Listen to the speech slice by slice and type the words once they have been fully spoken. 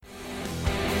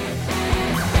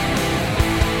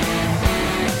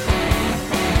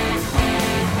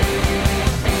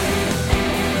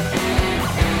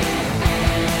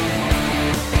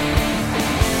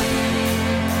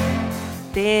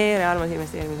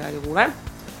eelmise raadiokuule.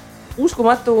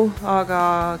 Uskumatu, aga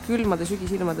külmade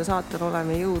sügisilmade saatel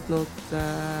oleme jõudnud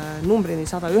numbrini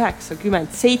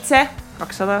 197,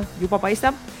 200 juba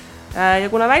paistab. Ja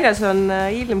kuna väljas on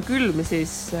ilm külm,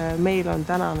 siis meil on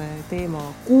tänane teema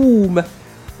kuum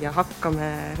ja hakkame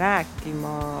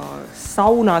rääkima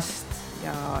saunast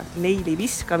ja leili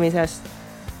viskamisest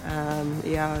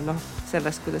ja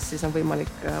sellest, kuidas siis on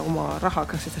võimalik oma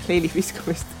rahaga seda leili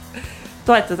viskamist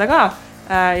toetada ka.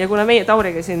 Ja kuna meie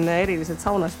Tauriga siin eriliselt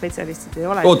saunaspetsialistid ei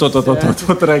ole...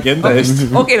 Oot, räägi enda eest.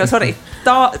 Okei, no sorry.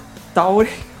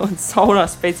 Tauri on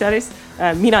saunaspetsialist.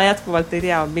 Mina jätkuvalt ei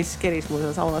tea, mis keris mul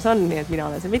seal saunas on, nii et mina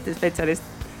olen see mitte spetsialist.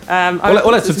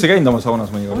 Oled sa üldse käinud oma saunas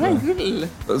mõnikord? Olen küll.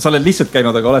 Sa oled lihtsalt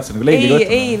käinud, aga oled sa nagu leili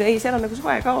võtnud? Ei, seal on nagu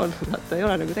soe ka olnud. Ei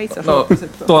ole nagu täitsa lootus.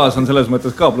 Toas on selles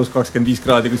mõttes ka pluss 25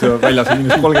 kraadi, kui see väljas on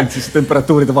 -30, siis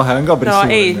temperatuuride vahe on ka päris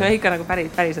suur. Ei, ikka nagu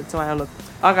päriselt soe olnud.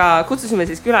 Aga kutsusime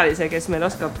siis külalise, kes meil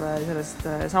oskab sellest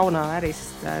sauna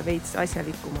ärist veits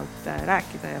asjalikumalt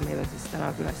rääkida ja meil on siis täna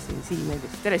külas siin Siim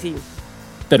Eldis. Tere, Siim!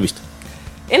 Tervist!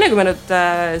 Enne kui me nüüd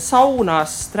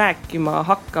saunast rääkima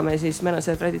hakkame, siis meil on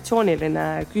see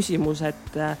traditsiooniline küsimus,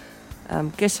 et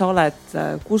kes sa oled,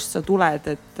 kust sa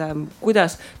tuled, et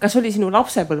kuidas, kas oli sinu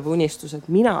lapsepõlve unistus, et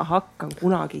mina hakkan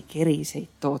kunagi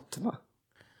keriseid tootma?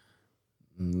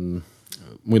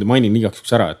 Muide mainin igaks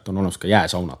üks ära, et on olemas ka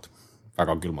jääsaunad,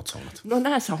 väga külmad saunad. No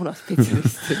näe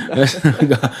saunaspetsialist.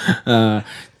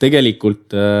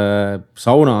 Tegelikult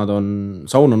saun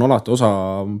on alati osa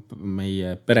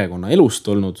meie perekonna elust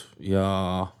olnud ja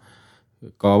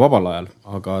ka vabal ajal,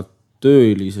 aga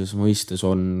töölises mõistes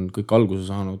on kõik alguse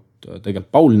saanud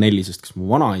tegelikult Paul Nellisest, kes mu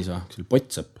vanaisa, kes oli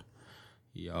Potsepp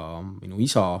ja minu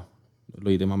isa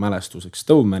lõi tema mälestuseks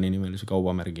Stovemani nimelise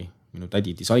kaubamärgi, minu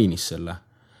tädi disainis selle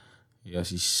ja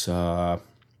siis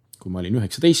kui ma olin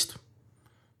 19,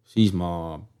 siis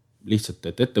ma lihtsalt,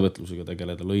 et ettevõtlusega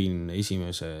tegeleda, lõin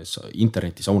esimese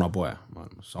interneti saunapoe,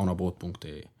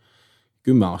 saunapood.ee.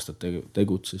 10 aastat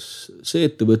tegutses see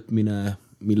ettevõtmine,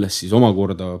 millest siis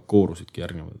omakorda koorusidki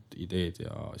järgnevad ideed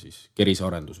ja siis kerise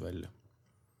arendus välja.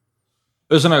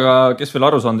 Ühesõnaga, kes veel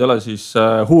aru saanud ei ole, siis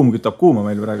huum kütab kuuma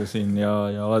meil praegu siin ja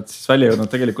oled siis välja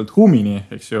jõudnud tegelikult huumini,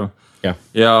 eks ju?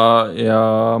 Ja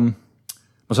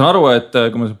ma saan aru, et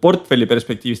kui me portfelli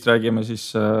perspektiivist räägime, siis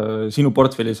sinu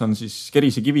portfellis on siis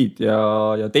kerisekivid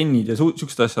ja tennid ja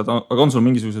siuksed asjad, aga on sul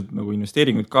mingisugused nagu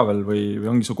investeeringuid ka veel või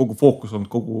ongi see kogu fookus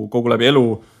olnud kogu läbi elu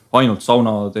ainult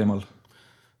sauna teemal?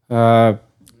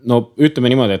 No ütleme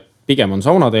niimoodi, et pigem on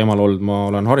sauna teemal olnud, ma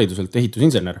olen hariduselt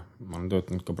ehitusinsener, ma olen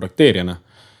töötanud ka projekteerijana,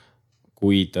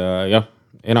 kuid jah,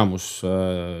 enamus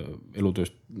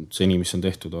elutööst seni, mis on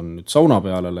tehtud, on nüüd sauna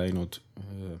peale läinud,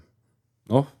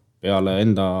 peale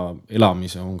enda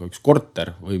elamise on ka üks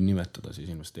korter, võib nimetada siis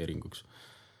investeeringuks.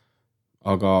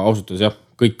 Aga ausalt jah,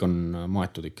 kõik on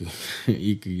maetud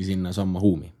ikkagi sinna samma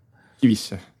huumi.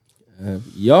 Kivisse?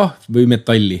 Jah, või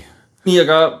metalli. Nii,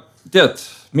 aga tead,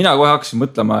 mina kohe hakkasin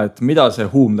mõtlema, et mida see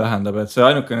huum tähendab, et see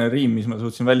ainukene riim, mis ma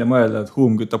suutsin välja mõelda, et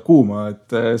huum kütab kuuma,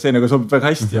 et see nagu sobib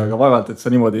väga hästi, aga vaevalt, et sa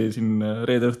niimoodi siin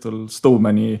reede õhtul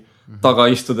Stovemani taga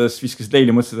istudes viskasid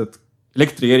leili, mõtlesid, et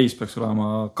elektrikeris peaks olema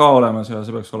ka olemas ja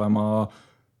see peaks olema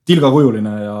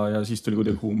tilgakujuline ja siis tuli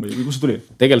kuidagi huum või kus see tuli?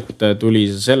 Tegelikult tuli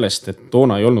sellest, et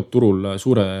toona ei olnud turul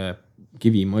suure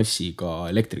kivimassiga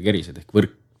elektrikerised ehk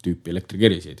võrktüüpi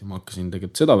elektrikeriseid. Ma hakkasin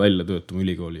tegelikult seda välja töötama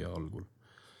ülikooli algul.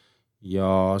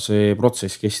 Ja see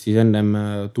protsess kestis ennem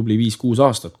tubli 5-6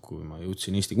 aastat, kui ma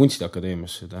jõudsin Eesti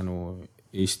Kunstiakadeemiasse tänu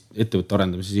ettevõtte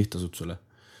arendamise sihtasutusele.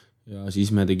 Ja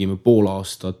siis me tegime pool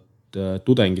aastat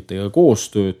tudengitega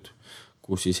koostööd,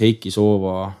 kus siis Heiki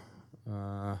Soova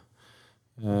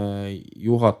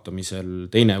juhatamisel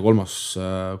 2. ja 3.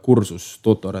 kursus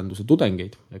tootearenduse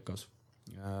tudengeid EKAs.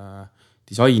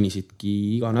 Disainisidki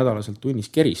iga nädalaselt tunnis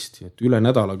kerist, et üle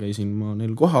nädala käisin ma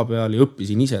neil koha peal ja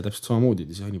õppisin ise täpselt samamoodi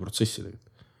disainiprotsessidega.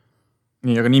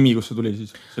 Nii, aga nimi, kus see tuli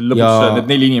siis? See lõpus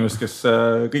need 4 inimest, kes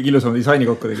kõik ilusama disaini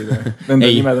kokku tegid nende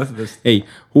nimetähtedest? Ei,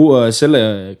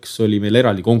 selleks oli meil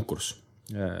eraldi konkurss.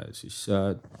 Siis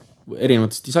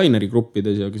erinevates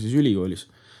disainergruppides ja ka siis ülikoolis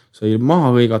sai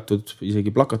maha hõigatud,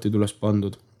 isegi plakatid üles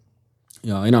pandud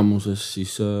ja enamuses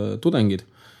siis tudengid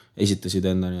esitasid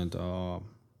enda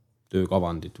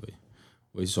töökavandid või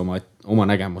siis oma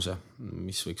nägemuse,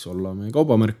 mis võiks olla meie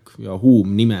kaubamärk ja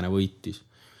huum nimene võitis.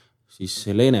 Siis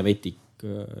Helene Vetik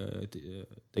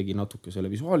tegi natuke selle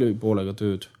visuaali poolega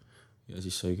tööd ja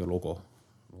siis sai ka logo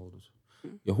loodud.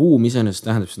 Ja huum iseenesest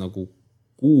tähendab siis nagu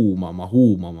huumama,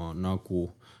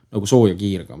 nagu sooja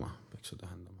kiirgama, peaks see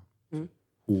tähendama.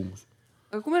 Huumus.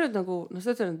 Aga kui me nüüd nagu,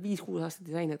 seda on 5-6 aastat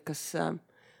disain, et kas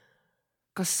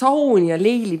kas saun ja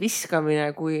leili viskamine,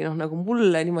 kui nagu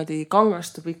mulle niimoodi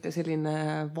kangastub ikka selline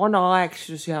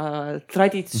vanaaegsus ja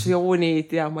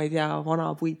traditsioonid ja ma ei tea, vana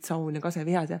puitsaun ja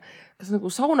kasevihad ja kas nagu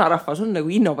saunarahvas on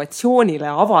nagu innovatsioonile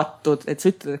avatud, et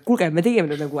sa ütled, et kuulge, me tegime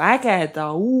nüüd nagu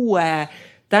ägeda, uue,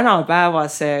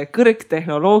 tänapäevase,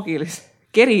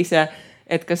 kõrgtehnoloogilise kerise,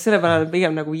 et kas selle peale on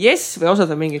pigem nagu yes või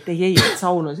osad on mingi, et ei, et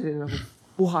saun on selline nagu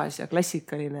puhas ja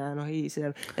klassikaline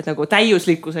ja et nagu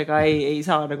täiuslikkusega ei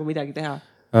saa nagu midagi teha.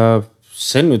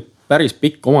 See on nüüd päris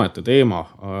pikk omaette teema,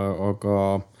 aga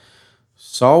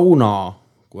sauna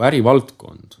kui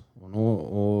ärivaldkond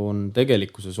on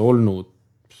tegelikkuses olnud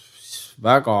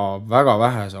väga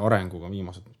vähese arenguga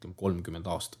viimased 30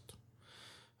 aastat.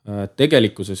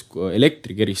 Tegelikkuses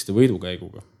elektrikeriste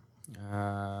võidukäiguga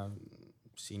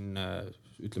siin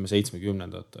ütleme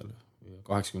 70-ndatel ja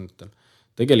 80-ndatel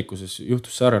tegelikkuses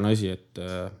juhtus säärane asi, et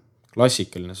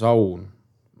klassikaline saun,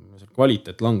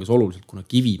 kvaliteet langes oluliselt, kuna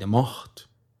kivide maht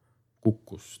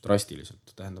kukkus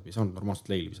drastiliselt, tähendab, ei saanud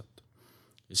normaalselt leili visata.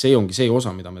 Ja see ongi see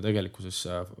osa, mida me tegelikkuses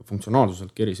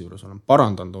funktsionaalsuselt kerise juures oleme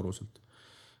parandanud oluliselt.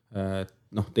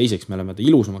 Teiseks me oleme ta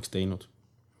ilusamaks teinud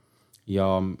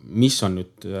ja mis on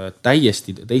nüüd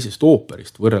täiesti teisest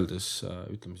ooperist võrreldes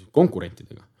ütleme siis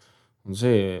konkurentidega, on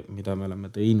see, mida me oleme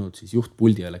teinud siis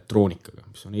juhtpuldi elektroonikaga,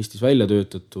 mis on Eestis välja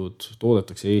töötatud,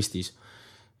 toodetakse Eestis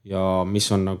ja mis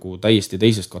on nagu täiesti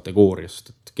teisest kategooriast,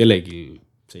 et kellegi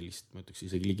sellist, ma ütleks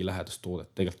isegi ligi lähedast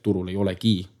toodet tegelikult turul ei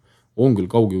olegi. On küll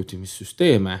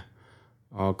kaugjuhtimissüsteeme,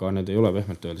 aga need ei ole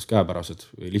pehmelt öeldes käepärased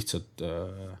või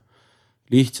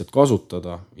lihtsalt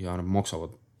kasutada ja nad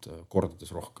maksavad kordades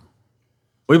rohkem.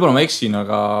 Võib-olla ma eksin,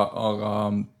 aga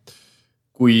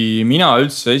kui mina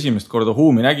üldse esimest korda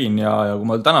huumi nägin ja kui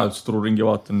ma täna üldse tururingi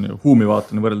vaatan, huumi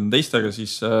vaatan ja võrreldan teistega,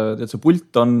 siis tead, see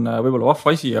pult on võib-olla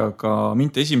vahva asi, aga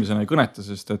mind esimesena ei kõneta,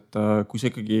 sest et kui sa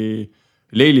ikkagi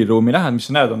leiliruumi lähed, mis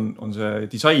sa näed, on see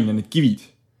disain ja need kivid.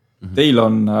 Teil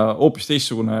on hoopis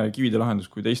teistsugune kivide lahendus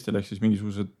kui teistel, ehk siis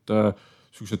mingisugused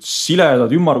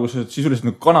siledad, ümmargused,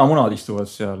 sisuliselt nagu kanamunad istuvad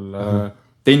seal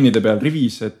tennide peal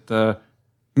rivis, et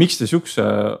miks te siukse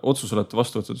otsus olete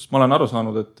vastu võtnud? Ma olen aru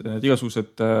saanud, et need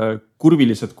igasugused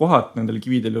kurvilised kohad nendel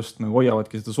kividel just nagu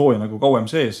hoiavadki seda sooja nagu kauem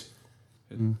sees.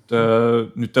 Et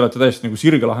nüüd te olete täiesti nagu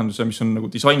sirge lahenduse, mis on nagu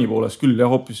disaini poolest küll ja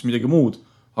hoopis midagi muud,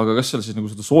 aga kas seal siis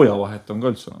nagu seda sooja vahet on ka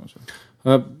üldse olemas?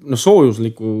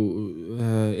 Soojusliku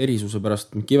erisuse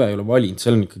pärast kive ei ole valinud,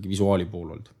 seal on ikkagi visuaali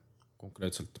pool olnud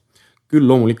konkreetselt. Küll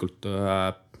loomulikult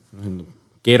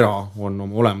kera on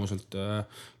oma olemuselt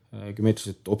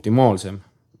geometriliselt optimaalsem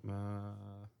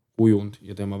kujund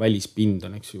ja tema välispind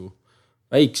on, eks ju,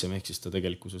 väiksem, ehk siis ta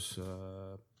tegelikkuses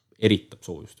eritab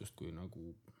soojustust kui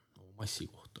nagu massi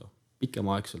kohta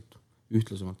pikemaaegselt,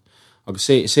 ühtlasemalt. Aga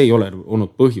see ei ole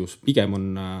olnud põhjus, pigem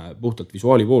on puhtalt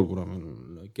visuaali pool, kuna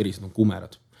kerised on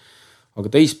kumerad. Aga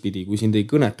teistpidi, kui sind ei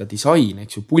kõneta disain,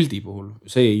 eks ju, puldi puhul,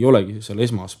 see ei olegi seal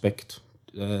esmaaspekt.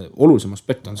 Olulisem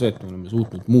aspekt on see, et me oleme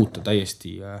suutnud muuta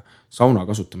täiesti sauna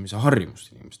kasutamise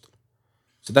harjumust inimestel.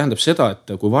 See tähendab seda,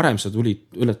 et kui varem sa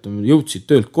jõudsid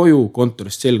töölt koju,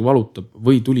 kontorist selg valutab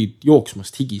või tulid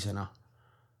jooksmast higisena,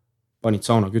 panid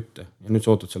sauna kütte ja nüüd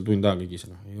sa ootad seal tund aega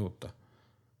higisena, ei oota.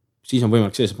 Siis on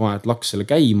võimalik see, et paned laks selle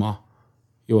käima,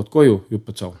 jõuad koju,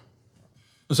 hüppad sauna.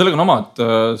 No sellega on omad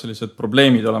sellised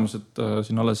probleemid olemas, et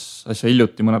siin alles äsja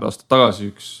hiljuti mõned aastad tagasi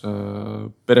üks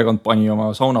perekond pani oma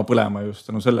sauna põlema just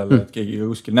tänu sellele, et keegi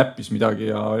kuskil näppis midagi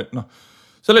ja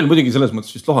seal oli muidugi selles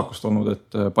mõttes vist lohakust olnud,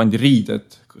 et pandi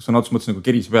riided, sõna otsus mõttes nagu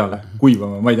kerise peale,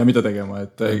 kuivama, ma ei tea mida tegema,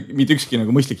 et mitte ükski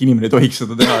nagu mõistlik inimene ei tohiks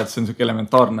seda teha, et see on selline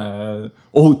elementaarne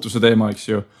ohutuse teema, eks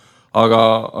ju.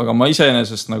 Aga ma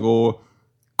iseenesest nagu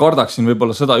kardaksin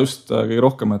võib-olla seda just kõige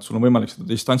rohkem, et sul on võimalik seda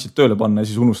distantsilt tööle panna ja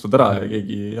siis unustad ära ja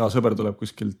keegi hea sõber tuleb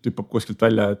kuskilt, hüppab kuskilt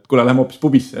välja, et kuule, lähme hoopis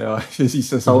pubisse ja siis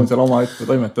see saun seal oma ette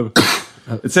toimetab.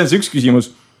 Et see on see üks küsimus,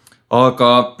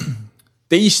 aga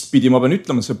teistpidi ma pean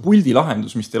ütlema, et see puldi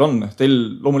lahendus, mis teil on, teil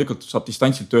loomulikult saab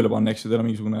distantsilt tööle panna, eks teil on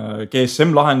mingisugune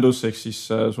GSM lahendus, ehk siis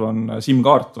sul on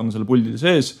SIM-kaart on selle puldide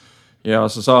sees ja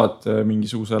sa saad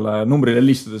mingisugusele numbrile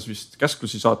helistades vist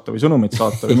käsklusi saata või sõnumit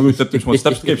saata või ma kujutan ette, mis ma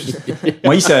täpselt käib, sest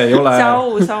ma ise ei ole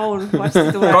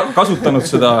kasutanud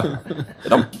seda,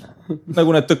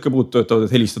 nagu need tõkkepuud töötavad,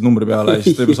 et helistad numbri peale ja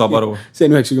siis ta juba saab aru. See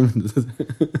on 90.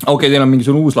 Okei, teil on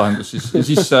mingisugune uus lahendus siis. Ja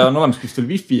siis on olemas kuskil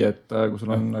wifi, et kui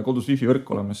sul on kodus wifi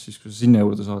võrk olemas, siis kui sa sinna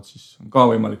juurde saad, siis on ka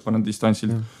võimalik panna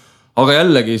distantsilt. Aga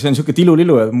jällegi, see on siuke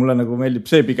tilu-lilu ja mulle nagu meeldib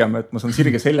see pigem, et ma saan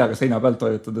sirge seljaga seina pealt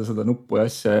toijutada seda nuppu ja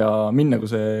asja ja minna,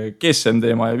 kui see GSM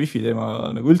teema ja wifi teema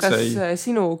nagu üldse Kas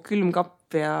sinu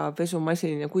külmkapp ja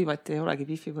pesumasin ja kuivati ei olegi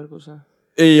wifi võrgus?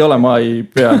 Ei ole, ma ei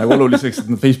pea nagu oluliseks, et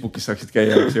nad Facebookis saaksid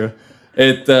käia, eks ju.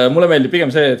 et mulle meeldib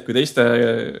pigem see, et kui teiste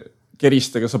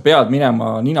keristega sa pead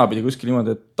minema ninapidi kuskil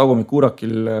niimoodi, et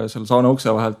tagumikuurakil seal sauna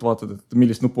ukse vahelt vaatad, et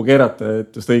millist nuppu keerata,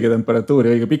 et just õige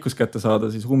temperatuuri, õige pikkus kätte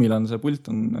saada, siis Humil on see pult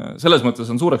on selles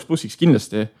mõttes on suureks plussiks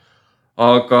kindlasti.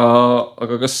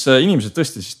 Aga kas inimesed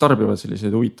tõesti siis tarbivad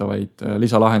selliseid huvitavaid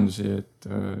lisalahendusi, et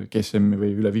GSM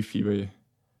või üle Wi-Fi või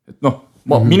et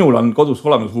minul on kodus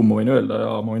olemas Hum, ma võin öelda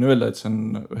ja ma võin öelda, et see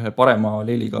on ühe parema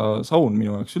leeliga saun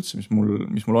minu jaoks üldse, mis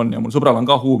mul on ja mul sõbral on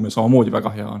ka Hum ja samamoodi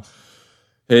väga hea on.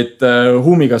 Et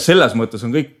Humiga selles mõttes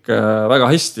on kõik väga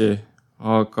hästi,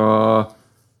 aga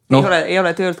ei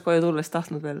ole töölt koju tulles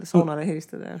tahtnud veel saunale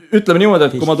helistada. Ütleme niimoodi,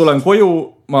 et kui ma tulen koju,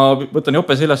 ma võtan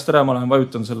jope seljast ära, ma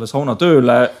vajutan selle sauna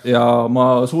tööle ja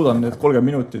ma suudan need 30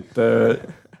 minutit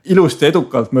ilusti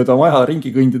edukalt mööda maja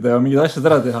ringi kõndida ja mingid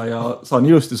asjad ära teha ja saan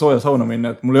ilusti sooja sauna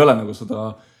minna, et mul ei ole nagu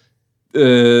seda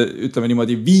ütleme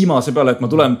niimoodi viimase peale, et ma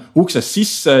tulen uksest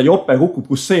sisse, jope kukub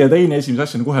kus see ja teine esimese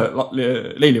asjana kohe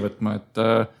leili võtma, et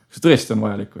see tõesti on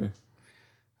vajalik või?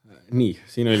 Nii,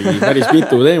 siin oli päris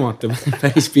mitu teemat ja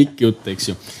päris pikk jutt, eks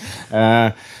ju.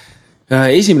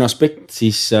 Esimene aspekt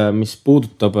siis, mis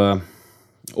puudutab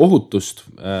ohutust,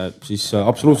 siis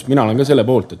absoluutselt mina olen ka selle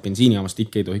poolt, et bensiinijaamast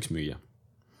ikka ei tohiks müüa.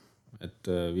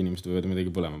 Et inimesed võivad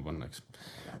midagi põlema panna, eks.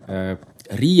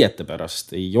 Riiete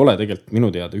pärast ei ole tegelikult minu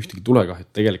teada ühtegi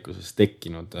tulekahjut tegelikkuses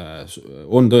tekkinud.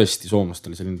 On tõesti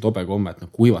soomlastel selline tobe komme, et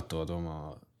nad kuivatavad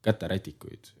oma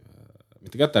käterätikuid.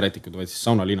 Mitte käterätikud, vaid siis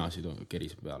saunalinasid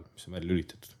kerise peal, mis on välja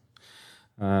lülitatud.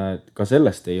 Ka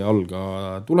sellest ei alga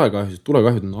tulekahjud.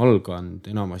 Tulekahjud on alganud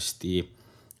enamasti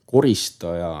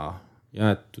koristaja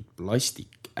jäetud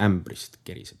plastikämbrist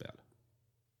kerise peal.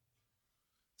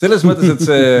 Selles mõttes, et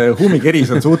see Humi-keris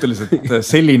on suhteliselt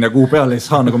selline, kuhu peale ei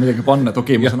saa nagu midagi panna, et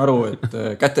okei, ma saan aru, et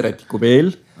käterätiku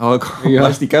veel, aga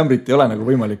plastikämbrit ei ole nagu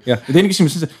võimalik. Ja teine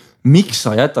küsimus on see, miks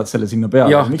sa jätad selle sinna peale?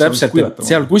 Jah, täpselt, et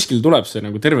seal kuskil tuleb see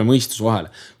nagu terve mõistus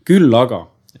vahele. Küll aga,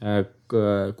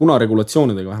 kuna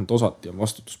regulatsioonidega vähemalt osati on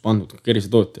vastutus pandud kerise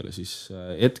tootjale, siis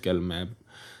hetkel me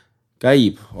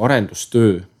käib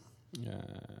arendustöö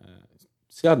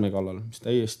seadme kallal, mis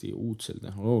täiesti uudsel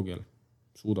tehnoloogial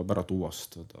suudab ära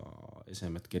tuvastada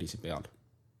esemed kerise peal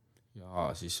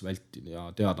ja siis vältida ja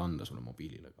teada anda sulle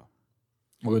mobiilile ka.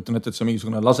 Ma kujutan ette, et see on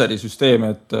mingisugune laserisüsteem,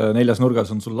 et 4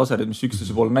 nurgas on sul laserid, mis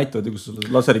üksteise poole näitavad ja kui sul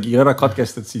laserikiir ära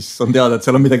katkestad, siis on teada, et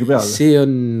seal on midagi peal. See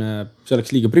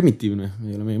oleks liiga primitiivne,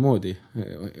 ei ole meie moodi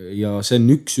ja see on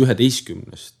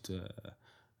 1/11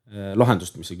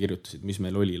 lahendust, mis sa kirjutasid, mis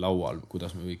meil oli laual,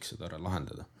 kuidas me võiks seda ära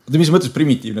lahendada. Mis mõttes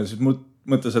primitiivne?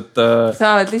 Mõttes, et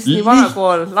sa oled lihtsalt nii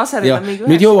vanakool, laserid on mingi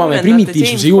nüüd jõuame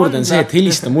primitiivsuse juurde on see, et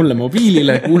helista mulle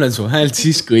mobiilile, kuulen su häält,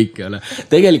 siis kõik ei ole.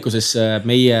 Tegelikkuses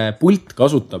meie pult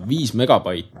kasutab 5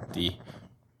 megabaiti,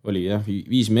 oli jah,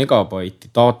 5 megabaiti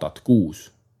datat kuus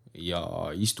ja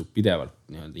istub pidevalt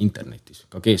internetis,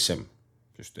 ka GSM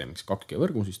süsteemiks 2G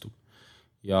võrgus istub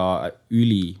ja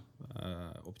üli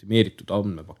optimeeritud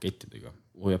andmepakettidega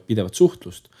hoiab pidevat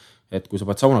suhtlust. Et kui sa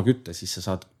paned sauna kütte, siis sa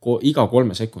saad iga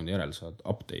 3 sekundi järel saad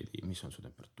update'i, mis on su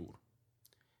temperatuur.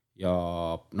 Ja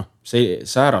see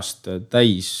säärast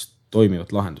täis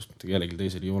toimivat lahendust, mitte kellelgi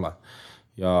teisel ei ole.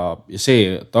 Ja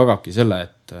see tagabki selle,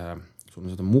 et sul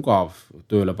on seda mugav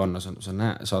tööle panna, sa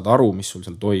saad aru, mis sul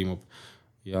seal toimub.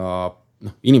 Ja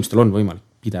inimestel on võimalik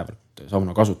pidevalt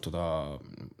sauna kasutada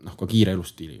ka kiire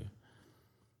elustiiliga.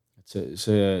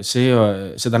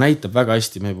 Seda näitab väga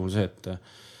hästi meie puhul see, et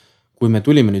kui me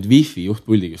tulime nüüd Wi-Fi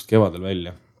juhtpuldiga just kevadel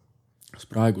välja, siis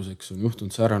praeguseks on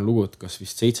juhtunud säärane lugu, et kas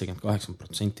vist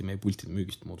 78% meie pultide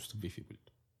müügist moodustab Wi-Fi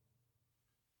pult.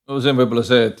 No see on võib-olla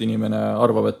see, et inimene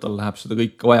arvab, et tal läheb seda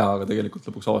kõike vaja, aga tegelikult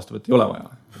lõpuks avastab, et ei ole vaja.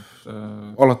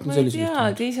 Ma ei tea,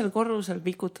 teisel korrusel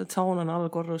pikutad saunan all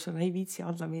korrusel, ei viitsi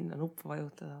alla minna, nuppu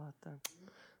vajutada,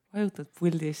 vajutad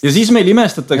puldist. Ja siis meil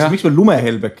imestatakse, miks meil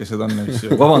lumehelbekesed on,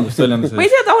 vabandust väljenduse. Ma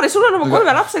ei tea, Tauri, sul on oma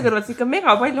 3 lapse kõrvalt ikka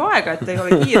mega palju aega, et ei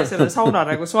ole kiire selle sauna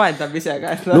nagu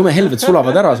soendamisega. Lumehelbed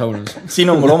sulavad ära saunas.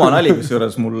 Siin on mul oma nali, kus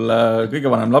juures mul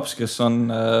kõige vanem laps, kes on,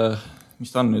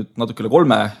 mis ta on nüüd natukele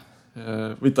 3,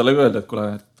 võid talle öelda, et kuule,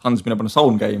 Hans, mine pane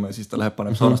saun käima ja siis ta läheb,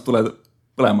 paneb saunast tule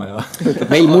põlema ja...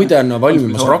 Meil muide on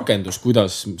valmimas rakendus,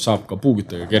 kuidas saab ka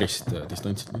puugitega kerist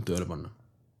distantsilt tööle panna.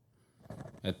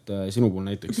 Et sinu puhul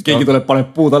näiteks... Keegi tuleb,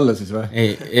 paneb puud alla siis või?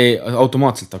 Ei,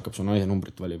 automaatselt hakkab su naise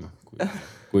numbrit valima,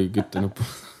 kui kütte nupu.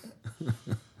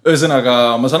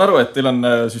 Ühesõnaga, ma saan aru, et teil on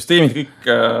süsteemid kõik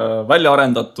välja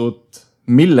arendatud.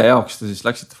 Mille jaoks te siis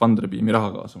läksite Funderbeami raha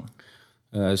kaasama?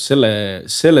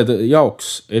 Selle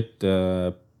jaoks, et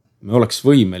me oleks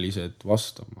võimelised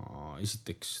vastama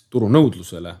esiteks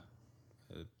turunõudlusele.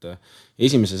 Et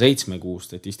esimese 7 kuu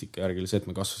statistika järgi oli see, et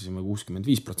me kasvasime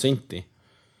 65%.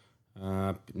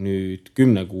 Nüüd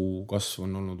 10 kuu kasv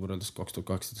on olnud võrreldes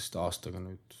 2018 aastaga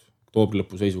nüüd oktoobri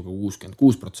lõpu seisuga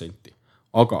 66%,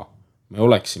 aga me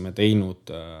oleksime teinud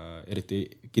eriti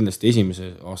kindlasti esimese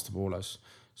aasta pooles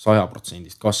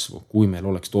 100% kasvu, kui meil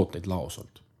oleks tooteid laos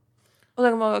olnud.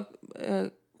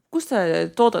 Kus te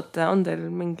toodate, on teil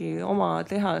mingi oma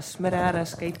tehas mere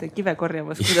ääres, käite kive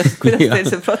korjamas, kuidas teil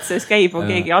see protsess käib, on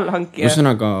keegi allhankija?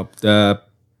 Ühesõnaga,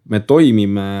 me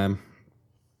toimime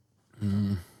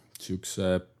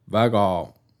siukse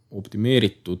väga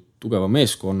optimeeritud tugeva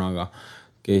meeskonnaga,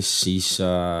 kes siis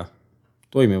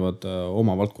toimivad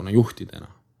oma valdkonna juhtidena.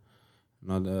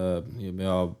 Ja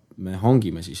me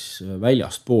hangime siis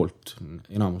väljast poolt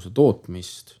enamuse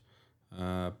tootmist,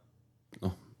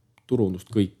 turundust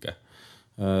kõike.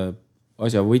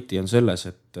 Asja võti on selles,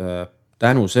 et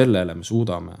tänu sellele me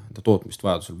suudame tootmist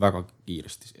vajadusel väga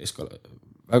kiiresti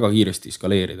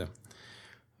eskaleerida.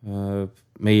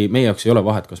 Meie jaoks ei ole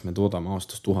vahet, kas me toodame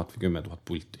aastas 1000 või 10 000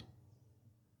 pulti.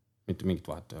 Mitte mingit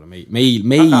vahet ei ole. Meil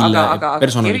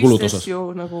personalikulude osas.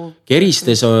 Nagu...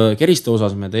 Keriste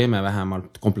osas me teeme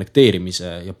vähemalt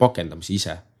komplekteerimise ja pakendamise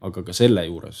ise, aga ka selle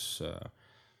juures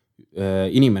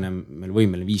inimene meil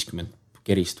võimeline 50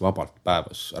 kerist vabalt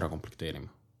päevas ära komplekteerima.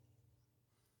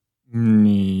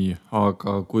 Nii,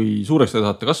 aga kui suureks te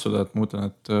tahate kasvada, et ma mõtlen,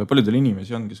 et paljudel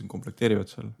inimesi on, kes komplekteerivad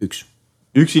seal?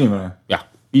 Üks inimene? Jah.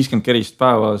 50 kerist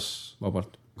päevas?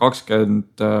 Vabalt.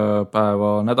 20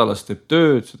 päeva nädalas teeb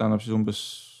tööd, see tähendab siis umbes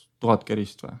 1000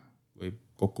 kerist või? Võib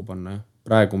kokku panna, jah.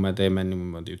 Praegu me teeme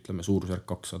niimoodi, ütleme, suurusjärk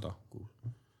 200.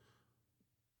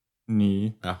 Nii.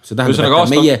 Ja, see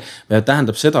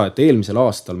tähendab seda, et eelmisel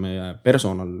aastal meie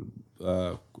personal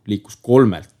liikus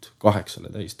 3-lt 8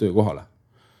 täis töökohale.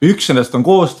 Üks nendest on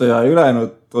koostaja ja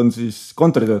ülejäänud on siis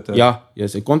kontoritöötaja? Ja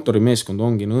see kontorimeeskond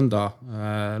ongi nõnda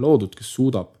loodud, kes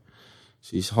suudab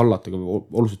siis hallata ka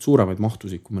oluliselt suuremaid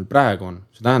mahtusid, kui meil praegu on.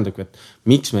 See tähendab, et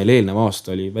miks meil eelnev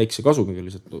aasta oli väikse kasumiga,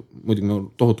 muidugi me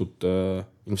tohutult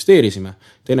investeerisime,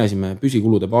 teenesime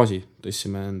püsikulude baasi,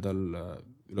 tõstsime endal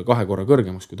üle 2 korra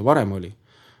kõrgemaks, kui ta varem oli,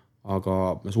 aga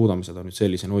me suudame seda nüüd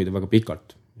sellisena hoida väga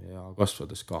pikalt ja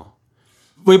kasvades ka.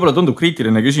 Võib-olla tundub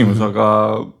kriitiline küsimus, aga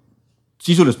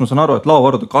sisuliselt ma saan aru, et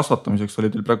laovarude kasvatamiseks oli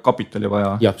teil praegu kapitali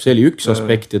vaja. Jah, see oli üks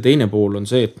aspekt ja teine pool on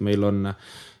see, et meil on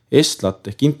Estlat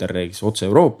ehk Interregis otse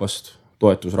Euroopast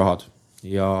toetusrahad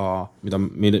ja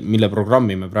mille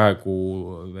programmi me praegu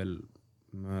veel,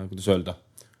 kuidas öelda,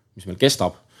 mis meil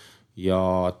kestab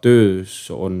ja töös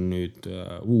on nüüd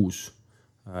uus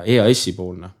EAS-i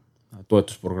poolne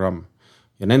toetusprogramm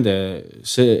ja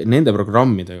nende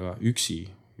programmidega üksi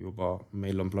juba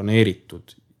meil on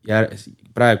planeeritud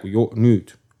praegu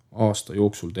nüüd aasta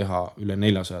jooksul teha üle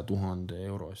 400 000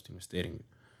 euro eest investeeringuid.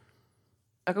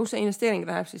 Aga kus see investeering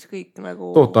läheb siis kõik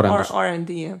nagu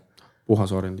R&D?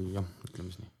 Puhas R&D, jah, ütleme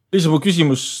nii. Liisa, mu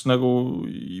küsimus nagu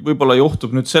võib-olla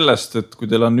johtub nüüd sellest, et kui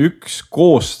teil on üks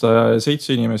koostaja ja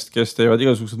 7 inimest, kes teevad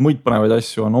igasugused muid panevaid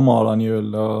asju, on oma ala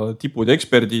nii-öelda tipud ja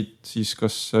eksperdid, siis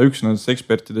kas üks nendest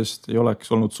ekspertidest ei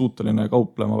oleks olnud suuteline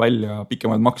kauplema välja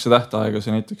pikemaid maksetähtaega,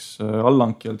 see näiteks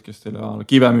allhankijalt, kes teile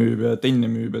kive müüb ja tenne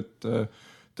müüb, et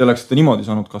te oleksite niimoodi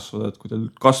saanud kasvada, et kui teil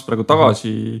kasv praegu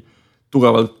tagasi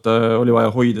tugevalt oli vaja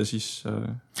hoida, siis...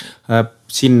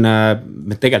 Siin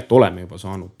me tegelikult oleme juba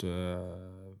saanud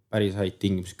päris häid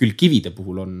tingimusi. Küll kivide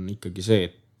puhul on ikkagi see,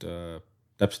 et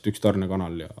täpselt üks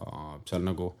tarnekanal ja seal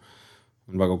nagu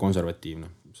on väga konservatiivne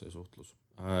see suhtlus.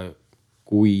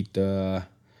 Kuid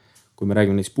kui me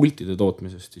räägime neist pultide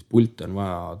tootmisest, siis pulte on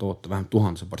vaja toota vähem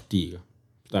 1000 partiiga.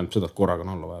 Tähendab seda, et korraga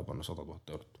on alla vaja panna 100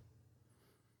 000 eurot.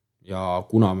 Ja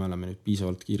kuna me oleme nüüd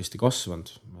piisavalt kiiresti kasvanud,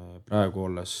 praegu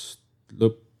olles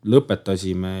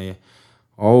lõpetasime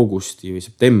augusti või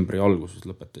septembri alguses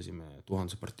lõpetasime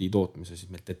 1000 partii tootmise, siis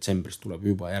meil detsembris tuleb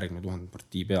juba järgmine 1000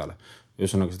 partii peale.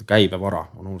 Ühesõnaga seda käibevara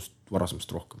on oluliselt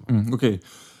varasemast rohkem. Okei.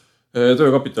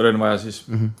 Töökapitali on vaja siis.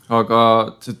 Aga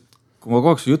kui ma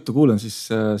kogu juttu kuulen, siis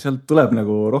sealt tuleb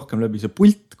nagu rohkem läbi see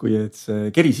pult, kui et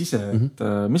see keris ise. Et,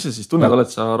 mis sa siis tunned, oled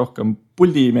sa rohkem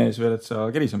puldimees või oled sa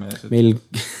kerisemees? Meil,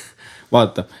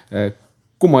 vaata,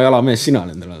 kumma jalamees sina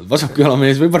nendel oled? Vasaku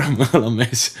jalamees või parem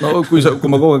jalamees? No kui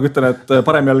ma kogu aeg ütlen, et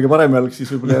parem jalg, siis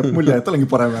võib-olla jääb mulje, et olengi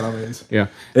parem jalamees.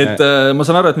 Et ma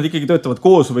saan aru, et need ikkagi töötavad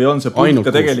koos või on see pult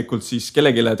ka tegelikult siis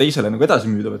kellegile teisele nagu edasi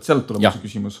müüdav, et sealt tuleb see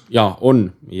küsimus. Ja,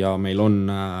 on. Ja meil on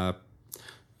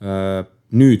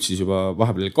nüüd siis juba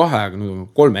vahepeal 2, aga nüüd on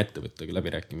 3 ettevõttega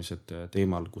läbirääkimised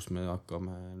teemal, kus me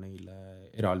hakkame neile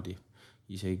eraldi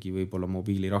isegi võib-olla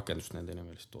mobiilirakendust nende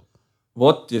inimelist toota.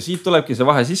 Vot, ja siit tulebki see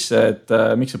vahe sisse, et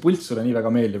miks see pult sulle nii väga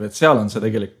meeldib, et seal on see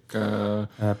tegelik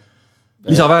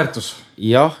lisaväärtus.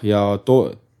 Jah, ja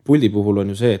puldi puhul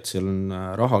on ju see, et seal on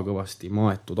raha kõvasti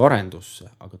maetud arendusse,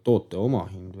 aga toote oma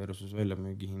hind versus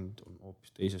väljamüügi hind on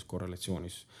hoopis teises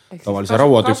korrelatsioonis. Tavalise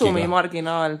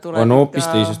rauatükiga on hoopis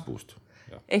teisest puust.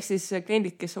 Ehk siis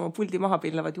kliendid, kes oma puldi maha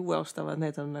pillavad ja uue ostavad,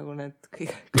 need on nagu need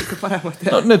kõige paremad.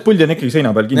 No, need puldi on ikkagi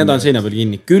seina peal kinni. Need on seina peal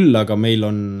kinni. Küll, aga meil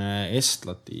on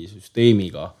Estlati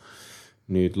süsteemiga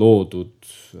nüüd loodud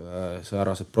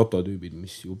säärased prototüübid,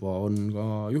 mis juba on ka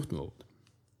juhtmevõud.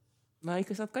 No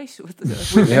ikka saad kaissu võtta selle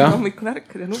puldi hommikul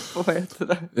ärkad ja nuppu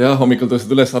vajutada. Jah, hommikul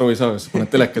tõstad üles aru ei saa, kas paned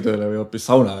teleka tööle või hoopis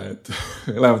sauna, et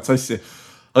lähevad sassi.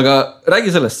 Aga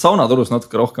räägi sellest saunaturust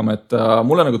natuke rohkem, et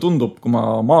mulle nagu tundub, kui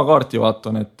ma maakaarti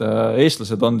vaatan, et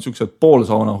eestlased on sellised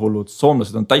poolsaunahullud,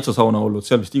 soomlased on täitsa saunahullud,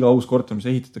 seal vist iga uus korter, mis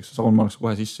ehitatakse, saun maanakse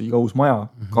kohe sisse, iga uus maja,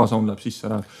 ka saun läheb sisse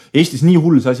ära. Eestis nii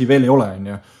hull see asi veel ei ole, on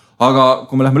ju. Aga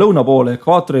kui me läheme lõuna poole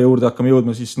ekvaatori juurde hakkame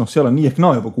jõudma, siis seal on nii ehk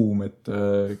naa juba kuum, et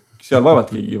seal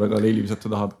vaevalt keegi väga leili visata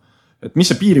tahab. Et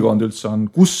mis see piirkond üldse on,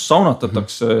 kus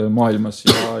saunatatakse maailmas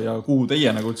ja kuhu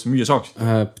teie nagu üldse müüa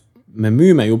saaksite? Me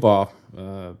müüme juba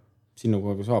sinna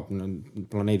kogu saab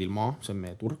planeedil maa, see on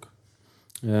meie turg.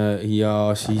 Ja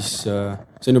siis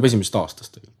see on juba esimesest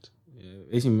aastast tegelikult.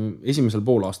 Esimesel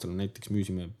pool aastal näiteks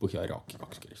müüsime Põhja-Iraaki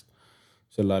 2 kerist.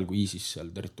 Sel ajal, kui ISIS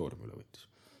seal territooriumi üle võttis.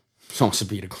 Samasse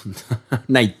piirkond,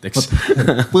 näiteks.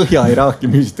 Põhja-Iraaki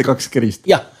müüsite 2 kerist?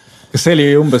 Jah. Kas see oli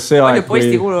umbes see aeg? Palju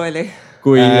postikulu oli?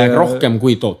 Rohkem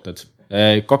kui tooted.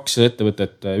 2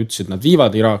 ettevõtet ütlesid, nad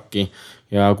viivad Iraaki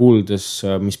ja kuuldes,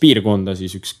 mis piirkonda,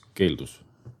 siis üks keeldus.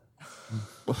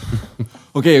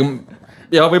 Okei,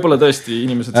 ja võib-olla tõesti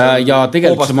inimesed... Ja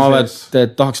tegelikult ma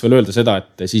tahaks veel öelda seda,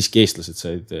 et siiski eestlased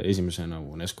said esimese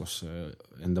nagu Unescos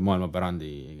enda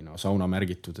maailmapärandi sauna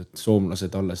märgitud, et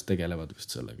soomlased alles tegelevad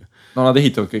vist sellega. No nad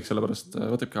ehitavad kõik selle pärast,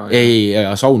 võtab ka... Ei,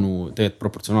 saunu tegelikult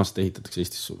proportsionaalselt ehitatakse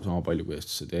Eestis sama palju kui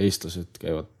eestlased ja eestlased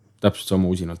käivad täpselt sama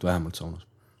usinalt vähemalt saunas.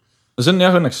 No see on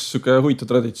jah õnneks siuke huvitav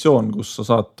traditsioon, kus sa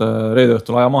saad reede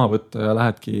õhtul aja maha võtta ja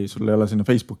lähedki, sul ei ole sinna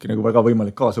Facebooki nagu väga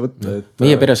võimalik kaasa võtta. Et...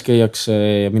 Meie peres käiakse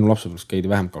ja minu lapsepõlves käidi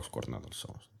vähem 2 korda nädalas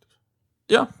saunas.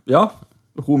 Jah.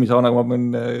 Huumisaunaga ma pean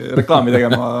reklaami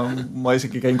tegema, ma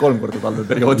isegi käin 3 korda talve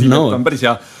perioodil, et on päris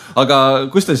hea. Aga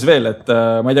kus ta siis veel, et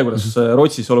ma ei tea, kuidas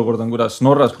Rootsis olukord on, kuidas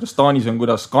Norras, kuidas Taanis on,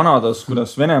 kuidas Kanadas,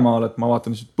 kuidas Venemaal, et ma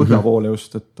vaatan põhja poole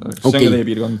just, et see on ka teie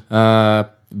piirkond.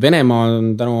 Venemaa on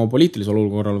tänu poliitilise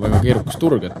olukorral väga keerukas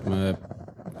turg, et me,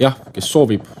 kes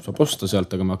soovib, saab osta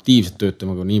sealt, aga me aktiivselt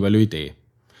töötame nii palju ei tee.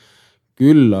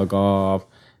 Küll aga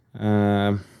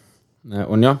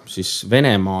on siis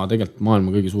Venemaa tegelikult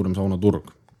maailma kõige suurem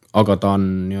saunaturg, aga ta on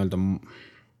nii-öelda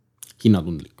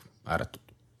hinnatundlik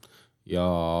ääretult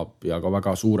ja ka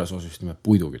väga suures osas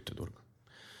puidukütteturg.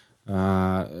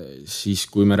 Siis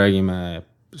kui me räägime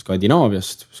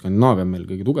Skandinaaviast, Skandinaavia on meil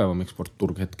kõige tugevam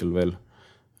eksportturg hetkel veel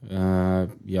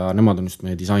ja nemad on just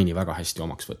meie disaini väga hästi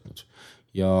omaks võtnud.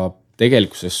 Ja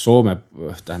tegelikkuses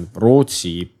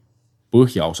Rootsi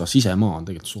põhjaosa sisemaa on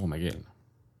tegelikult soomekeelne.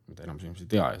 Mida enam inimesed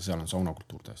ei tea ja seal on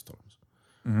saunakultuur täiesti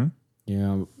olemas.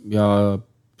 Ja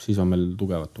siis on meil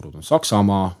tugevad turud. On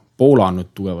Saksamaa, Poola on nüüd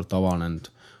tugevalt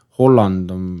avanenud, Holland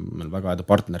on meil väga heade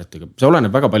partneritega. See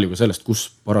oleneb väga palju ka sellest, kus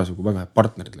parasjagu väga head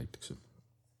partnerid leitakse.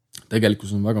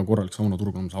 Tegelikult on väga korralik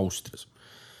saunaturg olemas Austrias.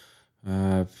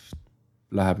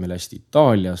 Läheb meil hästi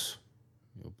Itaalias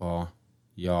juba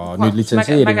ja nüüd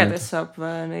litsenseerimine. Mägedes saab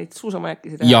neid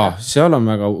suusamajakisi teha. Ja, seal on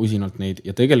väga usinalt neid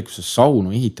ja tegelikult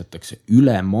saunu ehitatakse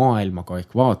üle maailma ka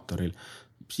ekvaatoril.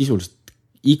 Sisuliselt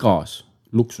igas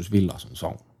luksusvillas on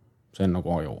saun. See on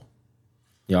nagu AO.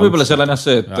 Võib-olla seal on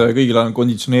see, et kõigil on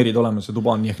konditsioneerid olemas ja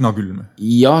tuba on nii ehk naa külm.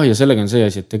 Ja sellega on see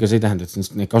asi, et ega see ei tähenda,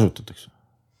 et neid kasutatakse.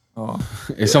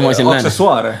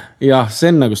 Aksessuaare. Ja,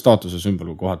 see on nagu staatuse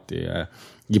sümbol kohati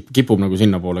kipub nagu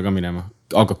sinna poole ka minema.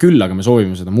 Aga küll, aga me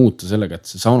soovime seda muuta sellega, et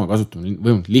see sauna kasutamine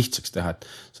võimalik lihtsaks teha,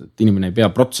 et inimene ei pea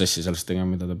protsessi sellest tegema,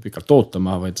 mida ta pikalt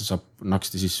ootama, vaid ta saab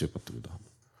naksti sisse hüpata, kui tahab.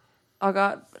 Aga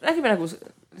räägime nagu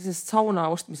sellest sauna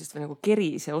ostmisest või nagu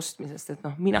kerise ostmisest, et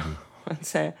mina on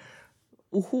see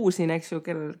uhuusin, eks ju,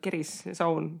 keris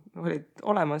saun olid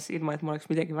olemas, ilma et ma oleks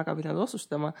midagi väga pidanud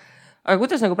otsustama. Aga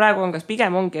kuidas nagu praegu on, kas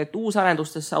pigem ongi, et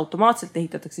uusarendustesse automaatselt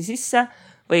ehitatakse sisse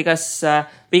või kas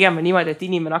pigem on niimoodi, et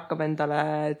inimene hakkab endale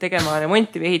tegema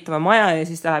remonti või ehitama maja ja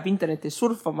siis läheb internetis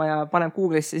surfama ja paneb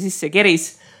Google'isse sisse keris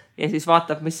ja siis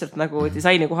vaatab, mis sealt nagu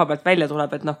disaini koha pealt välja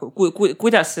tuleb, et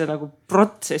kuidas see nagu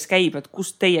protsess käib, et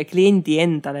kust teie kliendi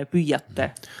endale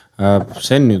püüate?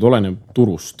 See on nüüd oleneb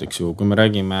turust, eks ju, kui me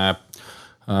räägime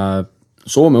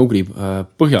Soome-Ugri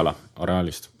Põhjala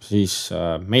areaalist, siis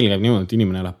meil käib niimoodi, et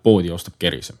inimene läheb poodi ja ostab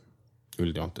kerise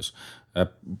üldjoontes.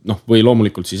 Või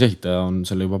loomulikult siis ehitaja on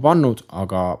selle juba pannud,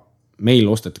 aga meil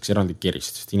ostetakse eraldi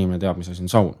kerist, sest inimene teab, mis asi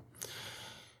on saun.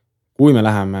 kui me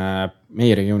läheme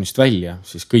meie regioonist välja,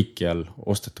 siis kõikjal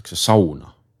ostetakse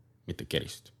sauna, mitte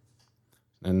kerist.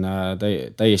 See on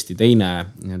täiesti teine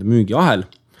müügiahel.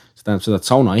 See tähendab seda, et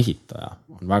sauna ehitaja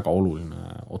on väga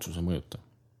oluline otsuse mõjuta.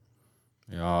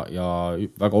 Ja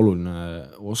väga oluline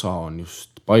osa on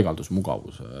just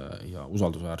paigaldusmugavuse ja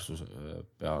usaldusväärsuse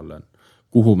peale,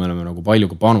 kuhu me oleme nagu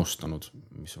palju ka panustanud,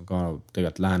 mis on ka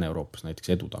tegelikult Lääne-Euroopas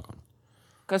näiteks edu taganud.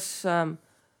 Kas, ma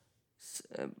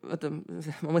mõtlen,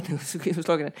 kuidas see küsimus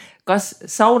loogiline, kas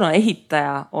sauna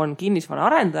ehitaja on kinnisvara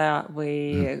arendaja või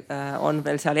on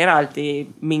veel seal eraldi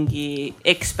mingi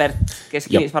ekspert, kes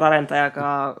kinnisvara arendajaga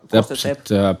koostööd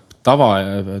teeb?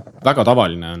 Väga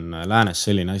tavaline on Läänes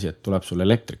selline asi, et tuleb sul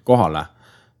elektrik kohale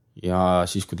ja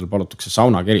siis, kui tal palutakse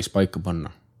saunakeris paika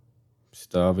panna, siis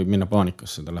ta võib minna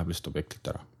paanikasse, ta läheb lihtsalt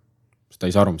objektilt ära. Siis ta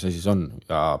ei saa aru, mis asi see on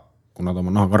ja kuna ta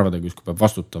oma nahakarvadega justkui peab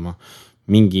vastutama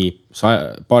mingi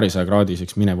paarisaja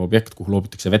kraadiseks minev objekt, kuhu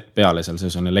loobitakse vett peale, seal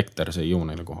sees on elekter, see ei jõu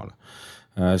neile kohale.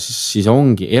 Siis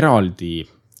ongi eraldi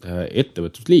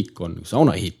ettevõtlusliik on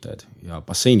saunaehitajad ja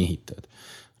basseinihitajad.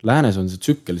 Läänes on see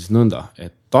tsükkel siis nõnda,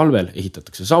 et talvel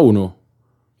ehitatakse saunu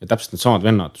ja täpselt need samad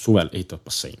vennad suvel ehitavad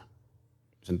basseina.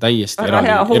 See on täiesti väga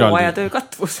hea hooaja töö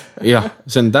katvus. Jah,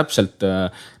 see on täpselt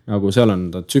nagu seal on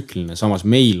ta tsükliline, samas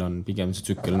meil on pigem see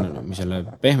tsükkel, mis selle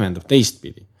pehmendab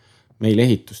teistpidi. Meil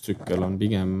ehitustsükkel on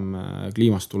pigem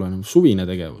kliimast tulenev suvine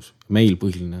tegevus. Meil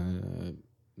põhiline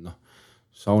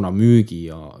sauna müügi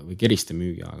või keriste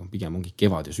müügi, aga pigem ongi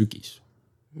kevad ja sügis.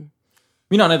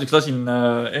 Mina näiteks lasin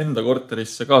enda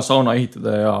korterisse ka sauna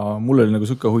ehitada ja mul oli nagu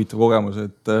siuke huvitav kogemus,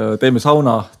 et teeme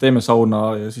sauna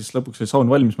ja siis lõpuks oli saun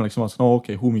valmis, ma läksin vaatasin,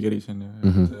 okei, huumikeris on.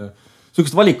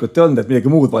 Siukest valikut ei olnud, et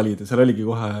midagi muud valida, seal oligi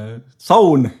kohe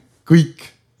saun, kõik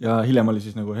ja hiljem oli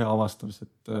siis nagu hea avastamis,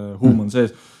 et huum on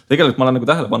sees. Tegelikult ma olen nagu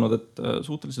tähele pannud, et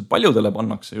suhteliselt paljudele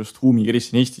pannakse just huumikeris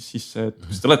siin Eestis sisse, et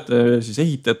kas te olete siis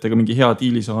ehitajatega mingi hea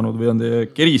diili saanud või on teie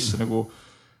keris nagu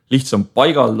lihtsam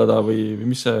paigaldada või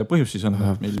mis see põhjus siis on?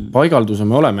 Paigalduse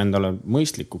me oleme endale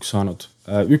mõistlikuks saanud.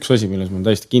 Üks asi, milles ma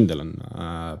täiesti kindel on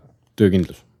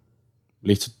töökindlus.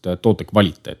 Lihtsalt toote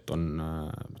kvaliteet on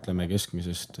ütleme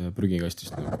keskmisest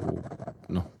prügikastist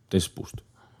nagu teisest puust.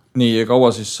 Nii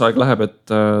kaua siis aeg läheb,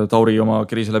 et Tauri oma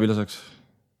kerise läbi laseks?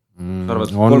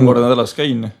 Arvad, 3 korda nädalas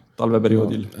käin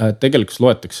talveperioodil? Tegelikult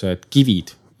loetakse, et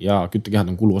kivid ja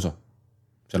küttekehad on kuluosa.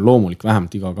 See on loomulik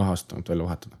vähemalt iga 2 aastat välja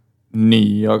vahetada.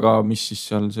 Nii, aga mis siis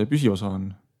seal see püsivosa on?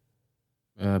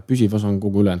 Püsivosa on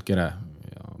kogu ülejäänud kere.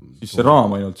 Siis see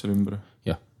raam ainult seal ümber?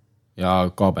 Jah, ja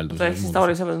kaabeldus. Siis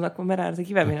Tauri sa pead hakkama mere äärde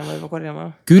kive minema juba korjama.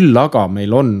 Küll aga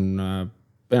meil on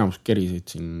enamus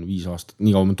keriseid siin 5 aastat.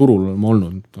 Nii kaua me turul oleme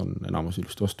olnud, on enamus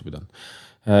ilusti vastu pidanud.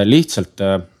 Lihtsalt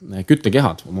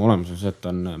küttekehad oma olemuses, et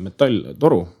on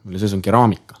metalltoru, mille sees on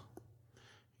keraamika.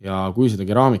 Ja kui seda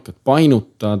keraamikat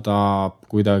painutada,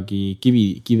 kuidagi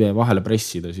kive vahele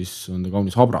pressida, siis on ta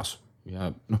kaunis habras. Ja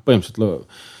põhimõtteliselt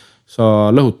sa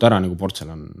lõhud ära nagu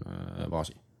portselan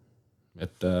vaasi.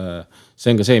 Et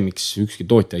see on ka see, miks ükski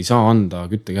tootja ei saa anda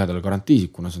küttekehadele garantiisid,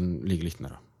 kuna see on liiga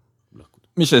lihtne ära lõhkuda.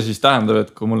 Mis see siis tähendab,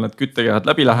 et kui mul need küttekehad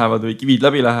läbi lähevad või kivid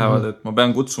läbi lähevad, et ma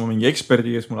pean kutsuma mingi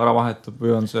eksperdi, kes mul ära vahetab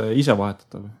või on see ise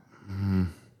vahetatav?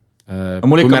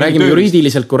 Kui me räägime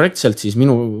juriidiliselt korrektselt, siis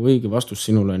minu õige vastus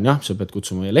sinule on jah, sa pead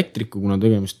kutsuma elektriku, kuna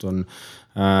tegemist on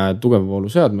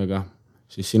tugevvooluseadmega,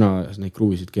 siis sina neid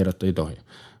kruvisid keerata ei tohi.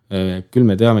 Küll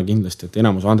me teame kindlasti, et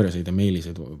enamus Andreseid ja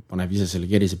Meeliseid paneb ise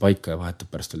selle kerise paika ja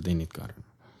vahetab pärast veel tennid ka ära.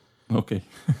 Okei.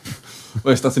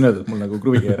 Ma just tahtsin öelda, et mul nagu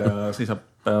kruvikeera seisab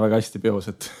väga hästi peos,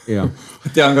 et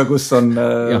tean ka, kus on...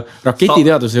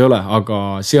 Raketiteadus ei ole, aga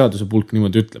seaduse pulk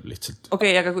niimoodi ütleb lihtsalt.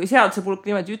 Okei, aga kui seaduse pulk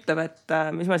niimoodi ütleb, et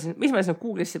mis ma siin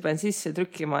Google'isse pean sisse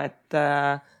trükkima, et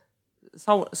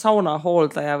sauna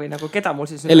hooldaja või nagu keda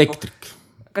mul siis... Elektrik.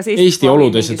 Kas Eesti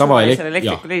oludes ja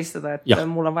elektrikule eestada, et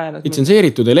mul on vaja...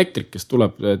 Litsenseeritud elektrik, kes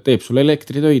teeb sulle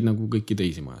elektritöid nagu kõiki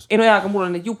teisi majas. Ei no jaa, aga mul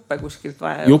on neid juppe kuskilt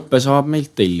vaja. Juppe saab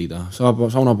meilt tellida, saab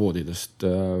saunapoodidest,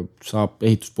 saab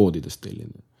ehituspoodidest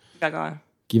tellida.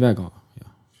 Kive ka,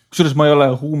 jah. Kusjuures ma ei ole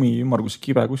huumi ümmarguse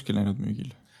kive kuskil näinud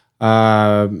müügil.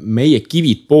 Meie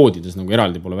kivid poodides nagu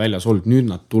eraldi pole väljas olnud,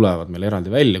 nüüd nad tulevad meil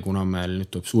eraldi välja, kuna meil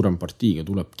nüüd tuleb suurem partiiga,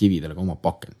 tuleb kividele ka oma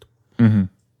pakend.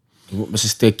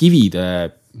 Sest kivide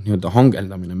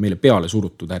hangeldamine on meile peale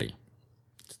surutud äri.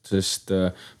 Sest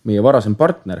meie varasem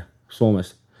partner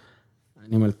Soomes,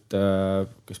 nimelt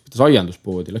kes pidas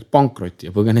aianduspoodi, läks pankrotti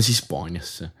ja põgenes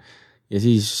Hispaaniasse. Ja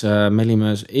siis me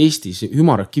olime Eestis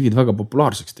hümarad-kivid väga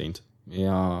populaarseks teinud.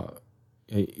 Ja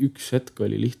üks hetk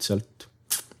oli lihtsalt,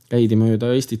 käidi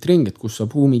mööda Eestit ring, et kus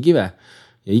saab huumikive.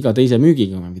 Ja iga teise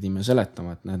müügiga me pidime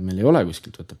seletama, et meil ei ole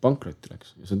kuskilt võtta pankrotti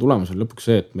läks. Ja see tulemus oli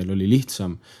lõpuks see, et meil oli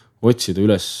lihtsam otsida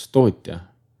üles tootja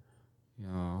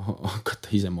ja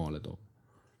hakata ise maale tooma.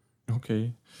 Okei.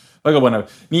 Väga põnev.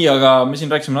 Nii, aga me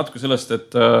siin rääkisime natuke sellest,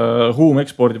 et Huum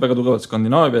ekspordib väga tugevalt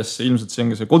Skandinaaviasse, ilmselt see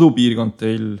on ka see kodupiirkond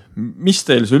teil. Mis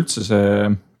teil see üldse see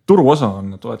turuosa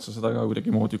on, et oled sa seda ka kuidagi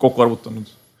moodi kokku arvutanud?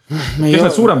 Kes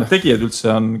need suuremad tegijad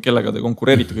üldse on, kellega te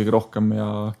konkureerite kõige rohkem ja...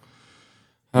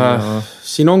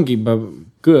 Siin ongi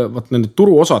nende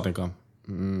turuosadega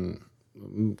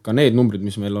ka need numbrid,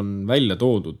 mis meil on välja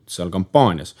toodud seal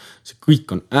kampaanias, see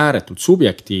kõik on ääretult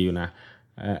subjektiivne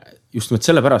just nimelt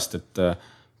sellepärast, et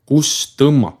kus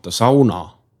tõmmata sauna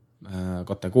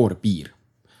kategooria piir,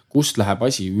 kust läheb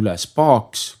asi üle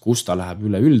spaaks, kust ta läheb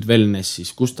üle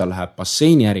üldwellnessis, kust ta läheb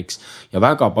basseinijäriks ja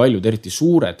väga paljud, eriti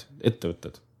suured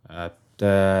ettevõtted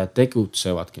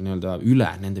tegutsevadki nii-öelda üle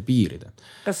nende piiride.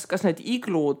 Kas need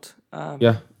iglud,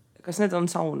 kas need on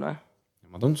saun või?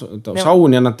 Nad on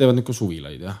saun ja nad teevad niisugune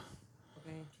suvilaid, jah.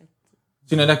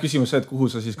 Siin on küsimus see, et kuhu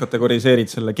sa siis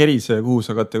kategoriseerid selle kerise ja kuhu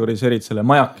sa kategoriseerid selle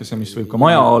majakese, mis võib ka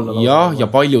maja olla. Ja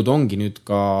paljud ongi nüüd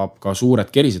ka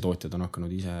suured kerisetootjad on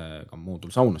hakanud ise ka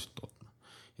moodulsaunasid tootma.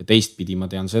 Ja teistpidi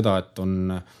ma tean seda, et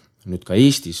on nüüd ka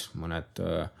Eestis mõned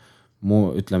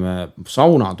ütleme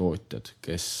saunatootjad,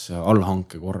 kes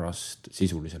allhanke korrast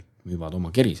sisuliselt müüvad oma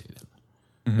keriseid.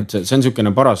 Mm-hmm. Et see on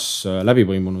niisugune paras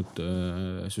läbipõimunud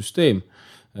süsteem.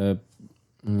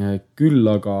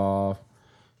 Küll aga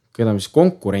keda me siis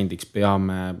konkurendiks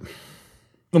peame...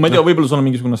 No ma ei tea, võib-olla sul on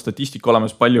mingisugune statistika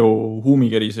olemas, palju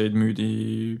huumikeriseid müüdi,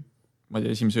 ma ei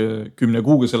tea, esimese 10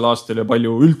 kuuga sel aastal ja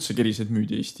palju üldse keriseid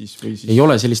müüdi Eestis? Või siis... Ei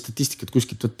ole sellist statistikat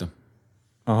kuskilt võtta.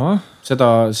 Aha.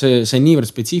 See niivõrd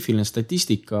spetsiifiline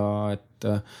statistika,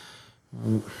 et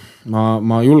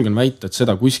ma julgen väita, et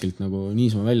seda kuskilt nagu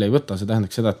niisama välja ei võta. See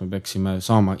tähendaks seda, et me peaksime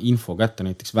saama info kätte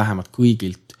näiteks vähemalt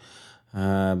kõigilt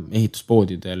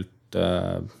ehituspoodidelt,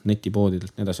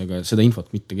 netipoodidelt, nii edasi, aga seda infot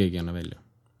mitte keegi ei anna välja.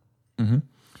 Mm-hmm.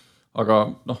 Aga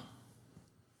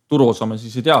turuosa me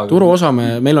siis ei tea. Turuosa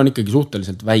meil on ikkagi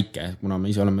suhteliselt väike, kuna me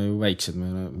ise oleme ju väiksed.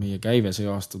 Meie käive see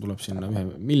aasta tuleb sinna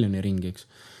 1 miljoni ringi, eks.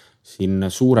 Siin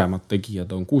suuremad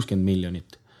tegijad on 60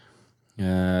 miljonit.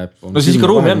 No siis ka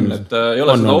ruumi on, et ei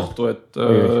ole seda ohtu, et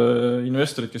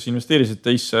investorid, kes investeerisid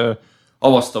teisse,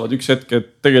 avastavad üks hetk, et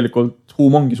tegelikult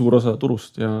Huum ongi suur osa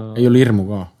turust. Ja... Ei ole hirmu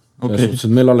ka. Okay.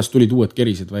 Meil alles tulid uued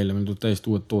kerised välja, meil tulid täiesti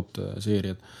uued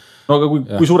tooteseeriad. No aga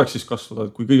kui suureks siis kasvada,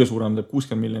 kui kõige suurem teeb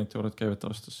 60 miljonit eurot käivet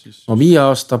aastas, siis... No 5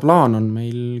 aasta plaan on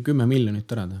meil 10 miljonit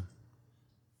ära teha.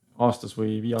 Aastas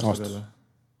või 5 aasta peale?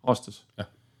 Aastas? Jah.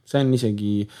 See on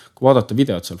isegi, kui vaadata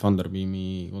videot seal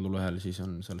Funderbeami kodulehel, siis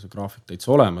on seal see graafik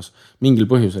täitsa olemas. Mingil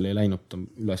põhjusel ei läinud ta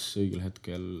üles õigel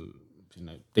hetkel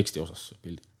sinna teksti osasse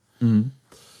pildi. Mm-hmm.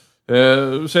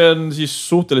 See on siis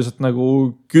suhteliselt nagu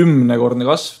 10-kordne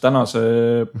kasv tänase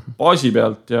baasi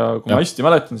pealt ja kui ma hästi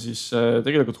mäletan, siis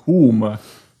tegelikult Huum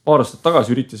paar aastat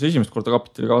tagasi üritas esimest korda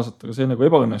kapitali kaasata, aga see nagu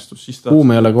ebaõnnestus.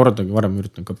 Huum ei ole kordagi varem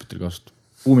üritanud kapitali kaasata.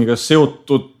 Huumiga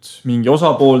seotud mingi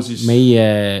osapool siis...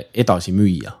 Meie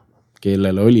edasimüüja,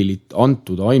 kellele oli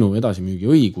antud ainu edasimüügi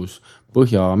õigus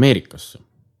Põhja-Ameerikasse.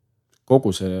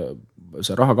 Kogu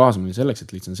see raha kaasamine selleks,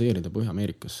 et litsenseerida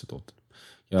Põhja-Ameerikasse tooted.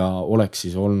 Ja oleks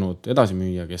siis olnud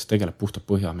edasimüüja, kes tegeleb puhtalt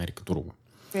Põhja-Ameerika turuga.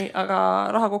 Okay, aga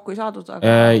raha kokku ei saadud, aga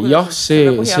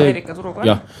Põhja-Ameerika turuga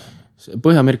on?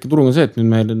 Põhja-Ameerika turuga on see, et nüüd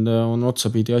meil on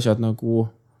otsapidi asjad nagu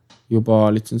juba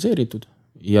litsenseeritud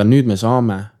ja nüüd me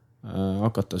saame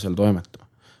hakata seal toimetama.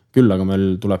 Küll, aga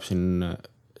meil tuleb siin,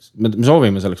 me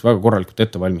soovime selleks väga korralikult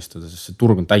ette valmistada, sest see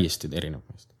turg on täiesti erinev.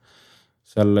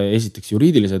 Seal esiteks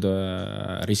juriidilised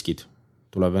riskid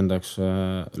tuleb endaks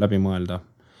läbi mõelda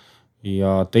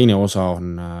ja teine osa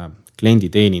on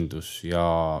klienditeenindus ja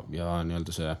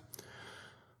nii-öelda see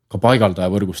ka paigaldaja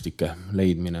võrgustike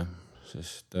leidmine,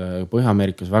 sest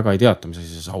Põhja-Ameerikas väga ei teata, mis asi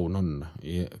see saun on.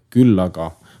 Küll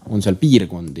aga on seal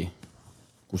piirkondi,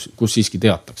 kus siiski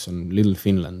teataks, on Little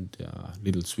Finland ja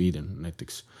Little Sweden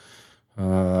näiteks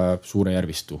Suure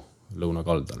järvistu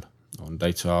lõunakaldal. On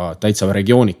täitsa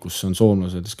regioonid, kus on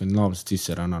soomlased ja skandinaavlased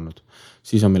sisse rännanud.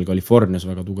 Siis on meil Californias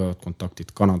väga tugevad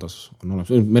kontaktid, Kanadas on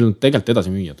olemas. Meil on tegelikult edasi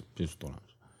müüjad sisust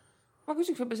olemas. Ma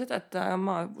küsiks võib-olla seda, et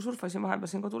ma surfasin vahepeal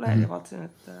siin kodulehel ja vaatasin,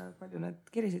 et palju need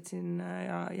kirisid siin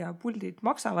ja puldid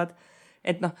maksavad.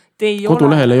 Et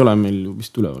kodulehel ei ole meil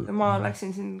vist üleval. Ma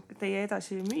läksin siin teie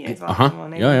edasi müüjaid vaatama,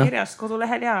 neil kirjas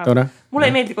kodulehel ja mulle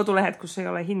ei meeldi kodulehed, kus ei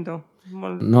ole hindu.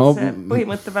 Mul see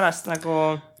põhimõtte pärast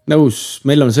nagu... Nõus,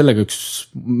 meil on sellega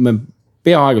me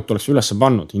peaaegu oleks üles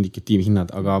pannud indikatiivhinnad,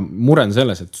 aga mure on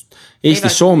selles, et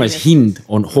Eestis Soomes hind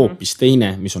on hoopis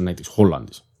teine, mis on näiteks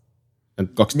Hollandis.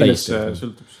 Millest see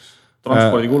sõltub siis?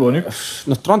 transpordikulu on üks.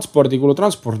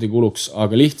 Transpordikuluks,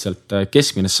 aga lihtsalt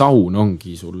keskmine saun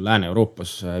ongi sul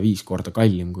Lääne-Euroopas 5 korda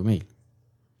kallim kui meil.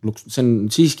 See on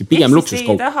siiski pigem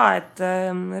luksuskaup. Ei taha, et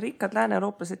rikkad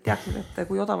Lääne-Eurooplased teaksid, et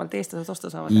kui odavalt eestlased osta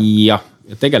saavad. Jah,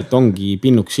 ja tegelikult ongi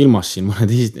pinnuks silmas siin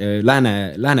mõned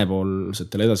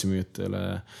läänepoolsetele edasimüüjatele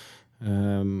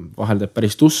vahel teeb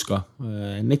päris tuska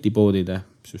netipoodide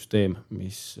süsteem,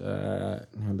 mis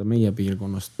meie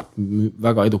piirkonnast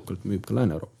väga edukalt müüb ka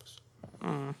Lääne-Euroopas.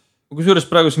 Kusjuures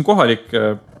praegu siin kohalik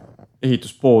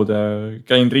ehituspoode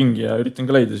käin ringi ja üritan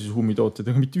ka leida siis huumitooted,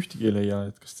 aga mitte ühtegi ei leia,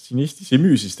 et kas siin Eestis ei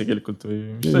müü siis tegelikult või?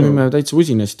 Müüme täitsa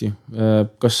usinasti.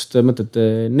 Kas te mõtlete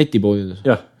netipoodides?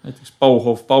 Jah, näiteks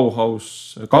Bauhaus.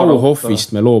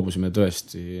 Bauhausist me loobusime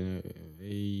tõesti.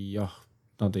 Jah,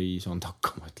 nad ei saanud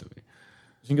hakkama, ütleme.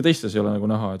 Siin ka teistes ei ole nagu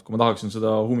näha, et kui ma tahaksin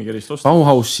seda huumikerist osta.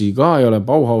 Bauhausi ka ei ole.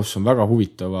 Bauhaus on väga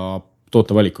huvitava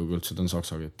tootevalikuga üldse, ta on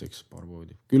saksa ketteks paar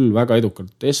poodi. Küll väga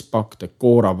edukalt Espak,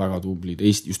 Decora väga tublid,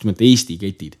 just nimelt Eesti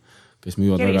ketid, kes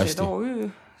müüvad väga hästi.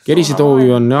 Kerisid OÜ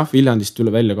on Viljandist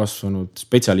üle välja kasvanud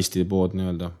spetsialistide pood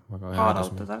nii-öelda.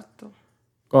 Ka-rauta Tartu.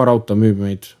 Ka-rauta müüb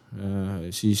meid.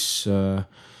 Siis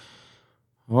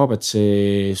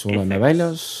ABC-s oleme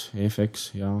väljas, FX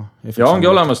ja... Ja ongi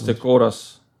olemas Decoras.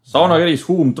 Saunakeris,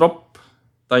 huumtropp,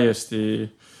 täiesti.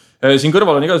 Siin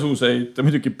kõrval on igasuguseid,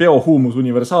 muidugi biohuumus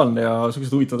universaalne ja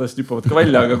sellised huvitavad asjad hüppavad ka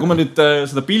välja, aga kui ma nüüd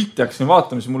seda pilti hakkasin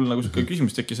vaatama, siis mul nagu selline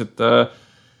küsimus tekkis, et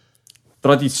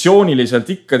traditsiooniliselt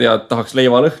ikka tahaks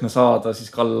leivalõhna saada, siis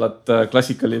kallad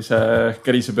klassikalise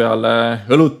kerise peale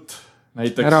õlut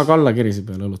näiteks. Ära kalla kerise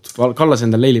peale õlut, kallas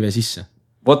endal leilivee sisse.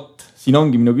 Vot, siin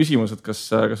ongi minu küsimus, et kas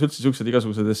üldse sellised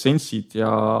igasugused essensid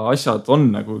ja asjad on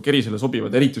nagu kerisele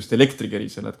sobivad, eriti just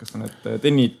elektrikerisele, et kas need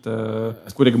tennid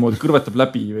kuidagi moodi kõrvetab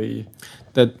läbi või?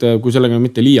 Et kui sellega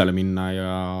mitte liiale minna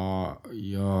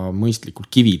ja mõistlikult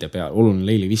kivide peale, oluline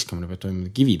leili viskamine peab toimuma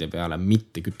kivide peale,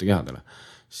 mitte küttekehadele,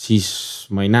 siis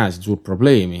ma ei näe siin suurt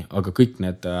probleemi, aga kõik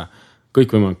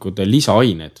võimalikud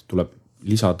lisaained tuleb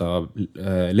lisada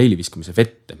leili viskamise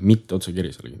vette, mitte otse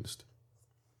kerisele kindlasti.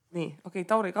 Nii, okei,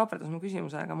 Tauri kaaperdas mu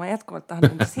küsimuse, aga ma jätkuvalt tahan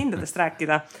nendest hindadest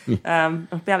rääkida.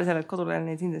 Peale selle, et kodulehel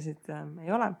neid hindasid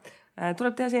ei ole.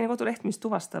 Tuleb teha selline koduleht, mis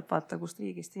tuvastab, vaata, kust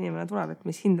riigist inimene tuleb, et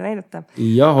mis hinda näidata.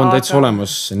 Jah, on täitsa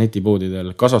olemas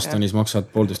netipoodidel. Kasahstanis maksad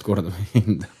 1,5 korda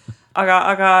hinda.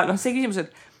 Aga see küsimus,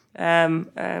 et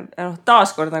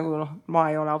taaskord nagu ma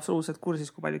ei ole absoluutselt kursis,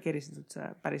 kui palju kerisid üldse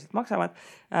päriselt maksavad.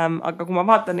 Aga kui ma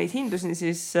vaatan neid hindusi,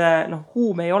 siis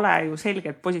huum ei ole ju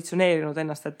selgelt positsioneerinud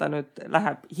ennast, et ta nüüd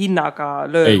läheb hinnaga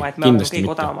lööma, et me oleme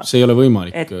kõik odavamad. See ei ole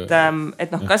võimalik.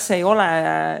 Et kas ei ole,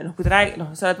 kui te räägid,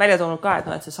 sa oled välja toonud ka,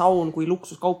 et see saun kui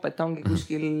luksuskaup, et ta ongi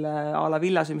kuskil a la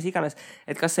villas või mis iganes,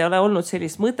 et kas ei ole olnud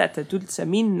sellist mõtet, et üldse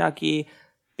minnagi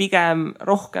pigem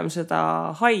rohkem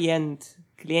seda high-end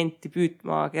klienti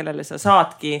püütma, kellele sa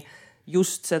saadki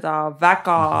just seda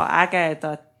väga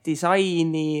ägedat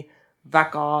disaini,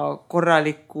 väga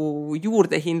korraliku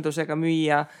juurdehindlusega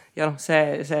müüa ja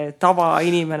see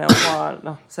tavainimene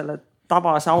oma selle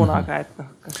tavasaunaga, et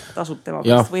kas tasub tema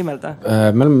pärast võimelda?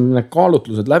 Me oleme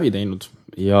kaalutlused läbi teinud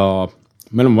ja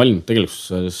me oleme valinud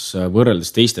tegelikult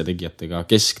võrreldes teiste tegijatega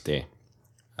kesktee.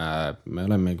 Me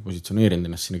oleme positsioneerinud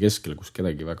ennast sinna keskele, kus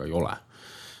kedagi väga ei ole.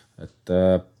 Et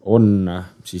on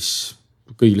siis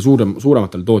kõigil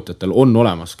suurematel tootjatel on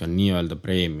olemas ka nii-öelda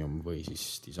premium või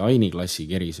siis disainiklassi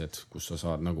kerised, kus sa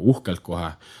saad nagu uhkelt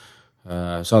kohe,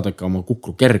 saad ikka oma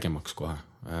kukru kergemaks kohe.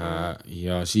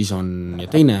 Ja siis on, ja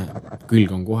teine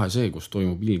külg on kohe see, kus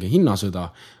toimub ilge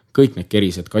hinnasõda, kõik need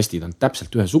kerised, kastid on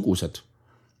täpselt ühesugused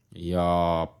ja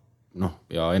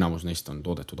enamus neist on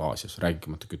toodetud Aasias,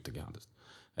 räägimata küttekehadest.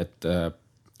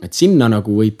 Et sinna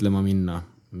nagu võitlema minna,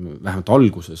 vähemalt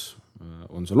alguses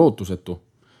on see lootusetu,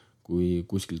 kui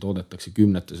kuskil toodetakse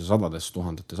 10 ja 100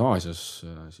 tuhandetes Aasias,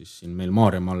 siis siin meil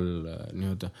Maarjamaal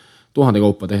 1000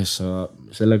 kaupa tehes sa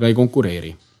sellega ei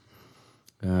konkureeri.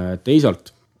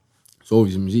 Teisalt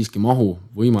soovisime siiski mahu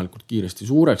võimalikult kiiresti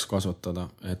suureks kasvatada,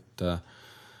 et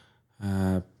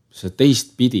see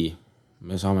teist pidi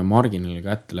me saame marginali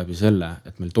kätte läbi selle,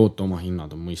 et meil toote oma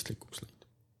hinnad on mõistlikuks läinud.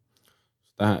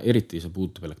 Eriti see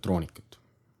puutub elektroonikat.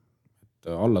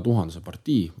 Alla 1000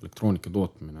 partii elektroonika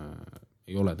tootmine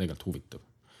ei ole tegelikult huvitav.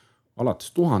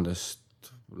 Alates 1000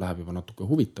 läheb juba natuke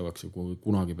huvitavaks ja kui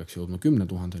kunagi peaks jõudma 10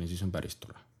 000, siis on päris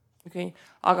tore. Okay.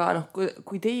 Aga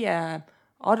kui teie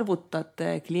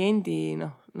arvutate kliendi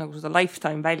nagu seda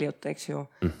lifetime value't, eks ju,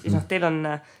 siis teil on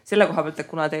selle koha pealt,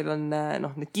 et kuna teil on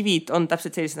need kivid on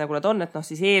täpselt sellised, nagu nad on, et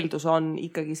siis eeldus on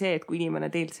ikkagi see, et kui inimene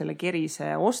teilt selle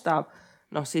kerise ostab,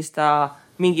 noh siis ta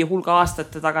mingi hulga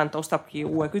aastate tagant ostabki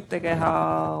uue küttekeha,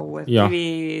 uued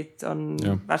kivid,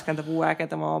 värskendab uue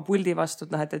ägedama puldi vastu,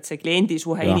 et see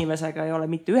kliendisuhe inimesega ei ole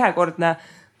mitte ühekordne,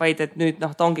 vaid et nüüd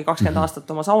ta ongi 20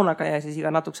 aastat oma saunaga ja siis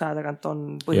iga natukese aja tagant on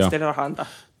põhjust teile raha anda.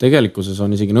 Tegelikkuses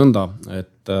on isegi nõnda,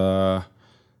 et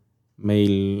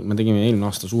me tegime eelmine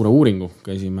aasta suure uuringu,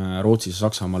 käisime Rootsis ja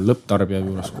Saksamaal lõpptarbija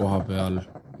juures koha peal,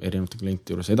 erinevate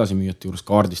klientide juures, edasimüüjate juures,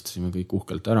 kaardistasime kõik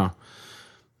uhkelt ära.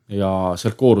 Ja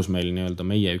sealt koorus meil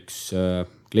meie üks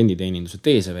klienditeeninduse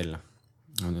teese välja.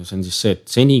 See on siis see, et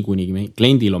seni kuni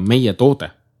kliendil on meie toode,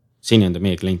 seni on ta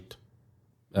meie klient.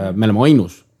 Me oleme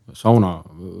ainus sauna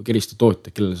keriste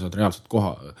tootja, kellele saad reaalselt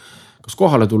kas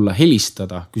kohale tulla,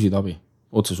 helistada, küsida abi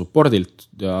otse suppordilt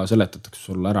ja seletatakse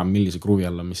sulle ära, millise kruvi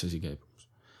alla, mis asi käib.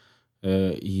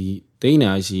 Teine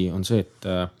asi on see, et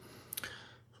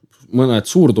mõned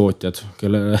suurtootjad,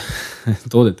 kelle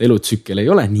toodete elutsükkel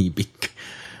ei ole nii pikk,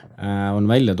 on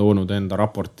välja toonud enda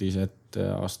raportis, et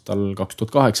aastal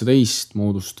 2018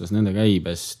 moodustas nende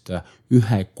käibest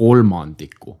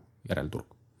 1/3 järelturg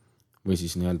või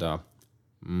siis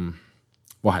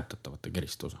vahetatavate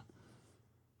keriste osa.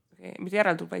 Mitte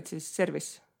järelturg, vaid siis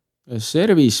servis?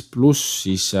 Servis pluss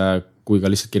siis, kui ka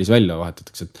lihtsalt keris välja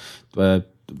vahetatakse, et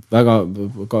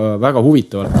väga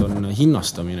huvitavalt on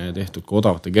hinnastamine tehtud ka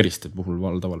odavate keriste puhul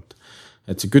valdavalt.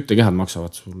 Et see küttekehad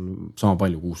maksavad sul sama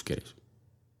palju kui uus keris.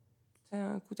 See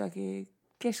on kuidagi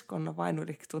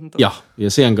keskkonnavaenulik tundub. Jah, ja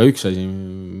see on ka üks asi,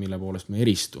 mille poolest me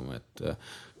eristume, et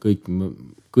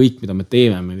kõik, mida me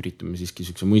teeme, me üritame siiski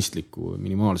sükse mõistliku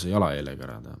minimaalse jalajäljega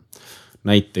ära.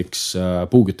 Näiteks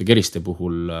puuküttekeriste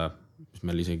puhul, mis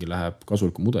meil isegi läheb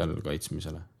kasuliku mudel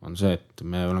kaitsmisele, on see, et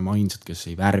me oleme ainsad, kes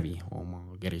ei värvi oma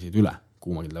keriseid üle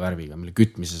kuumakilda värviga, mille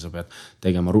kütmise sa pead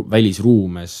tegema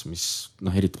välisruumes, mis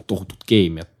eritab tohutut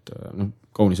keemiat,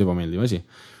 kaunis ebameeldiv asi.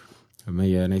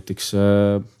 Meie näiteks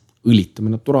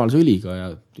õlitame naturaalse õliga ja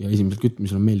esimesel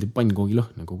kütmisel on meeldiv pannkoogi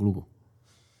lõhn ja kogu lugu.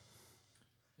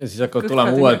 Ja siis hakkavad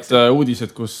tulema uued uudised,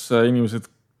 kus inimesed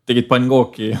tegid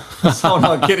pannkooki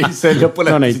sauna kerisel ja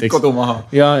põletasid kodu maha.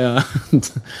 Ja.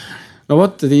 No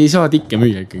võtta, ei saa tikke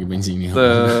müüa ikkagi bensiini.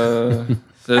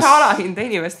 Ära alahinda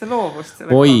inimeste loovust.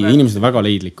 Oi, inimesed on väga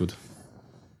leidlikud.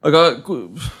 Aga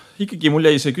ikkagi mul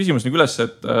jäi see küsimus nagu üles,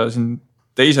 et siin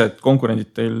teised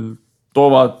konkurendid teil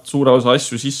toovad suure osa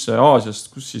asju sisse Aasiast,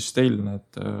 kus siis teil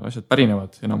need asjad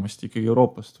pärinevad enamasti ikkagi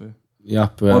Euroopast või? Jah,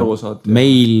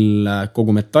 meil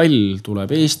kogu metall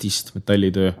tuleb Eestist,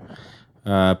 metallitöö.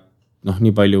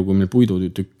 Nii palju, kui meil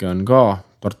puidutükke on ka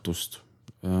Tartust,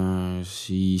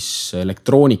 siis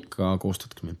elektroonika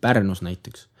koostatakse meil Pärnus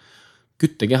näiteks.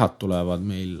 Küttekehad tulevad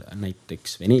meil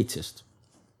näiteks Veneetsiast.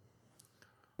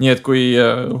 Nii et kui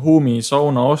Huumi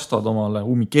sauna ostad omale,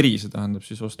 Huumi kerise tähendab,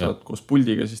 siis ostad koos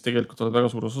puldiga, siis tegelikult oled väga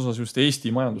suures osas just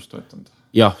Eesti majandust toetanud.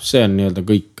 Jah, see on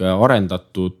kõik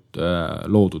arendatud,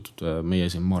 loodud meie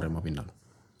siin Maarjamaa pinnal.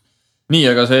 Nii,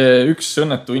 aga see üks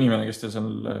õnnetu inimene, kes teil seal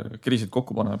kerisid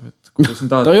kokku paneb, et kui siin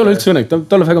tahad... Ta ei ole üldse õnnetu,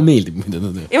 talle väga meeldib, mida ta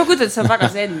teeb. Ja ma kujutan, et see on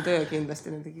väga zen töö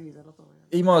kindlasti nende kivide lodu.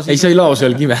 Ei, sa ei lao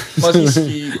seal kive. Ma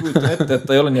siiski kujutan ette, et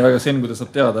ta ei ole nii väga sen, kui ta saab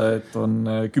teada, et on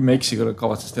 10 eksiga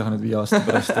kavatses teha nüüd 5 aasta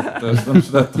pärast.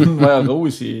 Et on vaja ka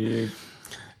uusi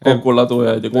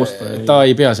kokkuladujaid ja koostajaid. Ta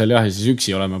ei pea seal siis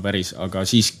üksi olema päris, aga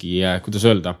siiski, kuidas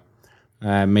öelda,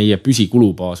 meie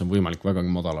püsikulubaas on võimalik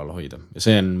vägagi madalal hoida. Ja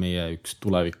see on meie üks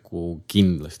tuleviku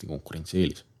kindlasti konkurentsi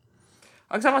eelis.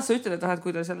 Aga samas sa ütled, et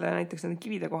kui ta selle näiteks nende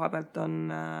kivide koha pealt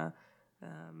on...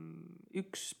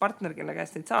 üks partner, kelle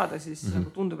käest neid saada, siis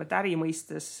tundub, et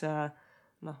ärimõistes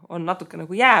on natuke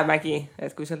nagu jäämägi,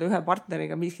 et kui selle ühe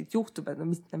partneriga miskit juhtub, et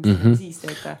mis siis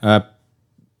teete?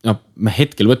 Me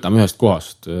hetkel võtame ühest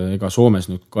kohast, ega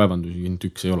Soomes nüüd kaevandusi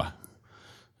üks ei ole.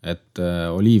 Et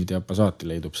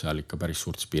oliivdiapasaati leidub seal ikka päris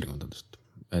suurtest piirkondadest.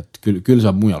 Et küll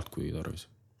saab mujalt kui tarvis.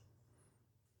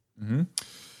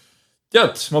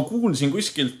 Tead, ma kuulsin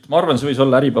kuskilt, ma arvan, see võis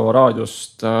olla Äripäeva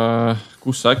raadiost,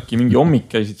 kus sa äkki mingi hommik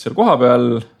käisid seal koha peal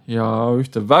ja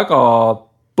ühte väga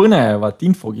põnevat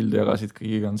infokildu jagasid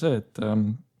kõigiga on see, et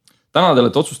täna te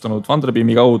olete otsustanud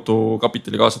Funderbeami kaudu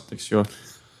kapitali kaasata, eks ju.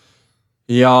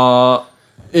 Ja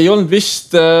ei olnud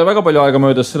vist väga palju aega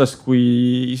möödas sellest, kui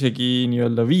isegi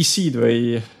nii-öelda VC-d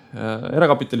või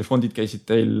erakapitalifondid käisid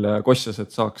teil kosjas,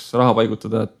 et saaks raha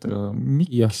paigutada, et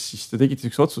miks siis te tegite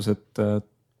üks otsus, et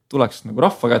tuleks nagu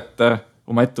rahva kätte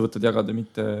oma ettevõtted jagada,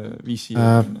 mitte VC?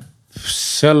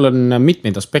 Seal on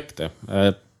mitmeid aspekte.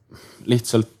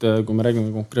 Lihtsalt, kui me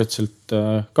räägime konkreetselt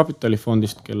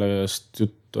kapitalifondist, kellest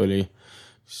jutt oli,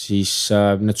 siis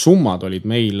need summad olid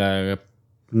meile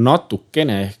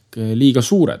natukene ehk liiga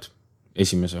suured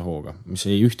esimese hooga, mis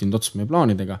ei ühtinud otsa meie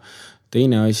plaanidega.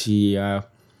 Teine asi,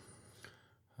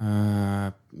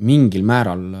 mingil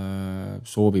määral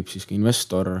soovib siis ka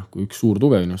investor, kui üks suur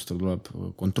tugev investor tuleb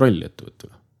kontrolli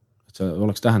ettevõttele. Et see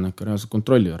oleks tähendanud ka reaalselt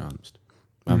kontrolli äraandmist.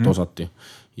 Vähemalt osati.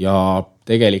 Ja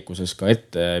tegelikkuses ka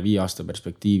ette 5 aasta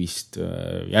perspektiivist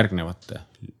järgnevate,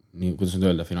 nii kuidas nüüd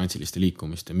öelda, finantsiliste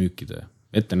liikumiste, müükide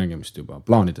ettenägemist juba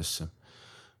plaanidesse,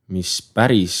 mis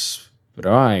päris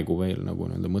praegu veel nagu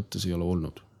nende mõttes ei ole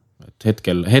olnud. Et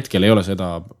hetkel ei ole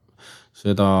seda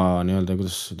nii-öelda,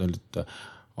 kuidas öelda,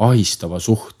 ahistava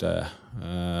suhte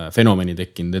fenomeni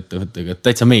tekkinud ettevõttega, et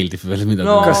täitsa meeldib veel midagi.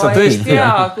 No ei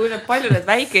tea, kui palju need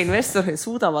väikeinvestorid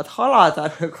suudavad halada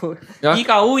nagu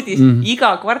iga uudis,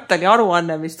 iga kvartali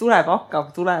aruanne, mis tuleb,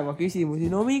 hakkab tulema küsimusi.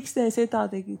 No miks te seda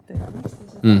tegite ja miks te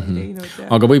seda teinud?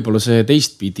 Ja... Aga võib-olla see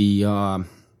teistpidi ja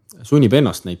sunnib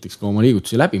ennast näiteks ka oma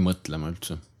liigutusi läbi mõtlema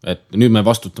üldse. Et nüüd me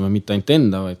vastutame mitte ainult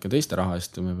enda, vaid ka teiste raha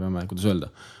eest ja me peame, kuidas öelda,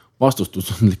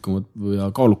 vastustusundlikumad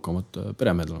ja kaalukamad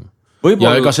peremehed olema.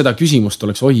 Ja ega seda küsimust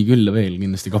oleks küll veel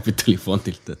kindlasti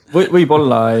kapitalifondilt.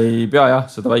 Võib-olla ei pea jah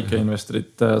seda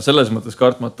väikeinvestorit selles mõttes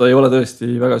kartmata, ei ole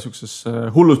tõesti väga siukses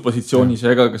hullus positsioonis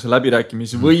ja ega ka see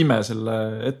läbirääkimisvõime selle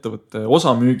ettevõtte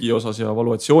osamüügi osas ja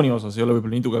valuatsiooni osas ei ole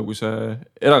võib-olla nii tugev, kui see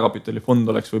erakapitalifond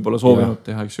oleks võib-olla soovinud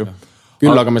teha, eks ju.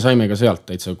 Küll aga me saime ka sealt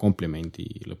täitsa komplimendi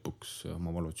lõpuks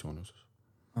oma valuatsiooni osas.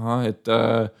 Aha,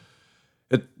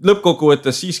 et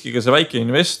lõppkokkuvõttes siiski ka see väike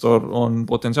investor on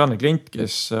potentsiaalne klient,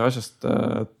 kes asjast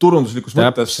turunduslikus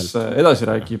mõttes edasi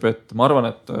räägib, et ma arvan,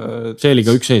 et see oli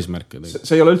ka üks eesmärk.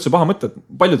 See ei ole üldse paha mõte, et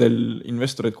palju teil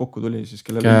investoreid kokku tuli siis,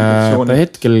 kellel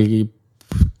hetkelgi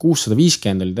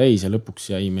 650 oli täis ja lõpuks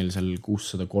jäi meil seal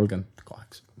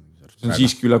 638. See on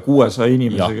siiski üle 600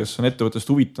 inimese, kes on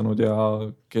ettevõttest huvitanud ja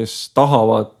kes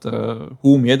tahavad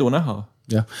huumi edu näha.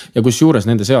 Ja kus juures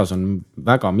nende seas on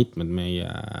väga mitmed meie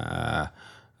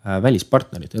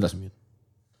välispartnerid edasi müüd.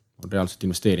 On reaalselt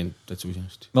investeerinud täitsa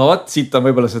usinasti. No siit on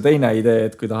võib-olla see teine idee,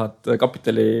 et kui tahad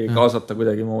kapitali kaasata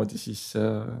kuidagi moodi, siis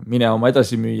mine oma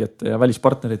edasimüüjate ja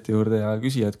välispartnerite juurde ja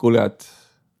küsi, et kuulge, et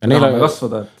tahame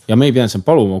kasvada. Ja me ei pidanud sen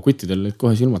paluma kuttidel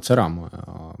kohe silmad särama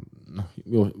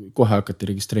ja kohe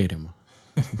hakati registreerima.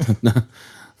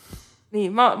 Nii,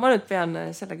 ma nüüd pean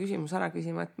selle küsimuse ära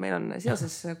küsima, et meil on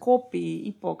seoses Coopi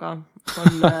IPO-ga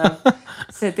on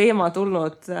see teema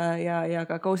tulnud ja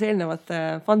ka koos eelnevate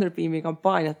Funderbeami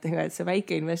kampaaniatega, et see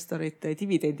väikeinvestorite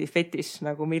dividendi fetiš,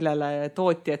 nagu millele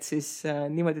tootjad siis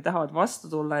niimoodi tahavad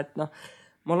vastu tulla, et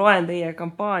ma loen teie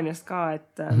kampaaniast ka,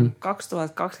 et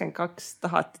 2022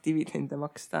 tahate dividende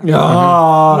maksta.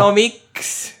 No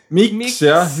miks? Miks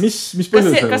jah? Mis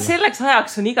põhjusel? Kas selleks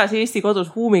ajaks on igas Eesti kodus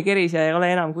huumikeris ja ei ole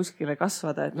enam kuskile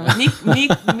kasvada? Miks?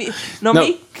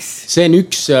 See on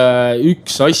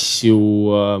üks asju,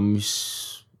 mis,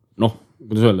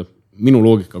 kuidas öelda, minu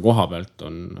loogika koha pealt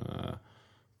on,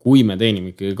 kui me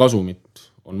teenime ikkagi kasumit,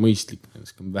 on mõistlik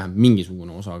vähem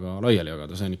mingisugune osa ka laiali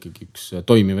jagada. See on ikkagi üks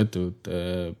toimiv ettevõtte,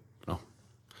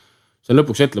 see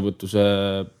lõpuks ettevõtluse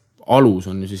alus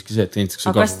on ju siiski see, et teenistakse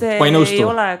kasvu. Aga kas te ei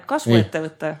ole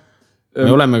kasvuettevõtte? Me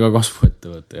oleme ka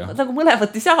kasvuettevõtte, jah. Nagu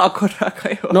mõlemat ei saa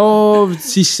korraga ju. No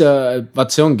siis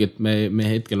vaat see ongi, et me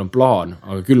hetkel on plaan,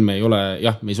 aga küll me ei ole,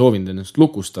 me ei soovinud ennast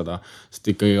lukustada, sest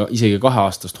ikkagi isegi 2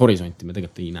 aastast horisonti me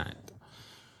tegelikult ei näe.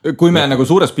 Kui me nagu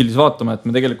suures pildis vaatame, et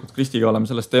me tegelikult Kristiga oleme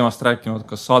sellest teemast rääkinud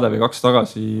kas saade või 2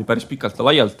 tagasi päris pikalt ja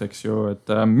laialt, eks ju,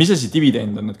 et mis see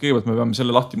dividend on, et kõigepealt me peame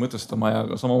selle lahti mõtestama ja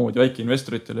ka samamoodi väike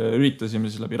investoritele üritasime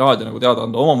siis läbi raadio nagu teada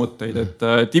anda oma mõtteid, et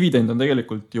dividend on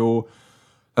tegelikult ju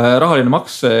rahaline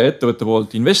makse ettevõtte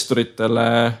poolt investoritele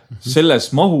selles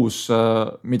mahus,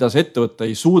 mida see ettevõte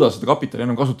ei suuda seda kapitali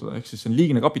enam kasutada, ehk siis see on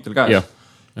liigne kapital käes.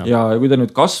 Ja kui te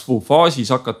nüüd kasvufaasis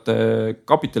hakkate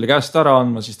kapitali käest ära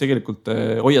andma, siis tegelikult te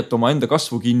hoiate oma enda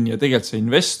kasvu kinni ja tegelikult see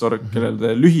investor, kellel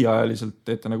te lühiajaliselt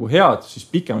teete nagu head, siis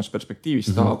pikemas perspektiivis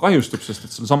ta kahjustub, sest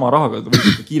et selle sama rahaga te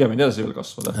võite kiiremini edasi veel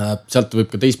kasvada. Sealt võib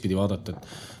ka teistpidi vaadata,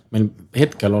 et meil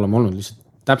hetkel oleme olnud lihtsalt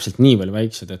täpselt nii palju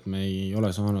väiksed, et me ei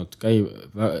ole saanud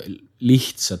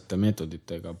lihtsate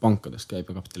meetoditega pankadest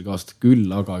käibekapitali kaasata,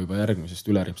 küll aga juba järgmisest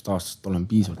ülejärgmisest aastast oleme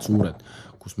piisavalt suured,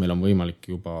 kus meil on võimalik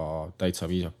juba täitsa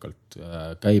viisakalt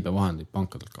käibevahendeid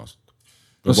pankadelt kaasata.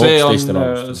 No see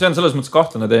on selles mõttes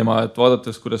kahtlane teema, et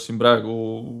vaadates, kuidas siin praegu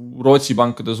Rootsi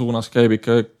pankade suunas käib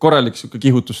ikka korralik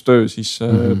kihutustöö, siis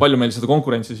palju meil seda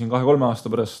konkurentsi siin 2-3 aasta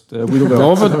pärast.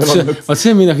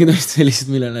 See on midagi tõesti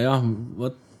sellised, millele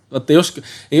Vaat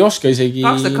ei oska isegi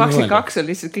 2022 on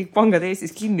lihtsalt kõik pangad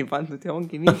Eestis kinni pandud ja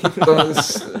ongi nii.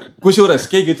 Kusjuures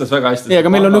keegi ütles väga hästi.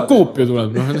 Aga meil on nüüd Coop ju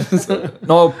tuleb.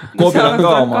 No Coopil on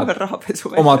ka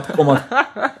omad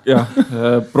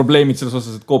probleemid selles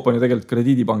osas, et Coop on ju tegelikult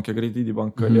krediidipank ja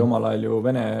krediidipank oli omal ajal ju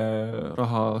Vene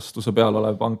rahastuse peal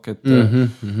olev pank, et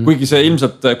kuigi see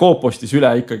ilmselt Coop ostis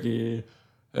üle ikkagi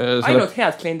ainult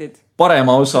head kliendid.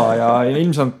 Parema osa ja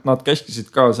ilmselt nad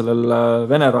käskisid ka sellel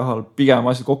Vene rahal pigem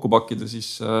asjad kokku pakkida,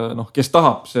 siis kes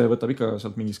tahab, see võtab ikka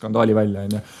sealt mingi skandaali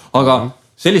välja. Aga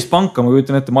sellist panka, ma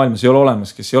kujutan ette, maailmas ei ole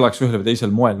olemas, kes ei oleks ühel või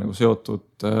teisel moel nagu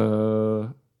seotud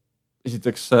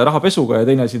esiteks rahapesuga ja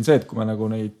teine asi on see, et kui me nagu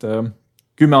neid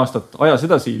 10 aastat ajas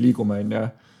edasi liigume,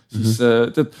 siis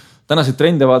tänaseid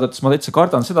trende vaadates ma täitsa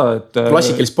kardan seda, et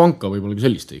klassikalist panka võib-olla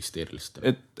sellist ei eksisteeri lihtsalt.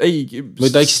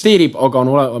 Või ta eksisteerib, aga on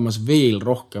olemas veel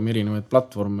rohkem erinevaid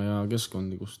platvorme ja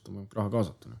keskkondi, kust raha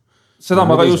kaasata. Seda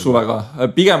ma ka ei usu väga.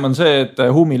 Pigem on see, et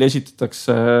Huumile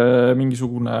esitatakse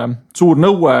mingisugune suur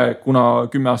nõue, kuna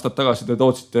 10 aastat tagasi te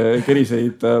tootsite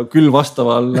keriseid küll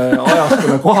vastaval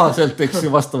ajastule kohaselt, eks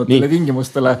vastavatele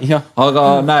tingimustele, aga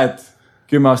näed,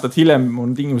 10 aastat hiljem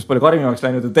on tingimus palju karmimaks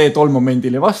läinud ja te tol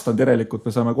momendil ei vastanud, järelikult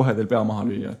me saame kohe teil pea maha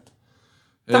lüüa.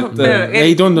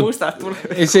 Ei tundnud,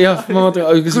 see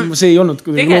ei olnud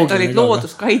tegelikult olid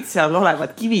looduskaitse all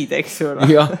olevad kivid, eks ju.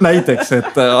 Näiteks,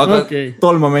 et aga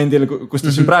tol momendil, kus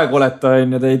te siin praegu olete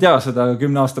ja te ei tea seda,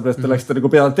 10 aasta pärast te läksite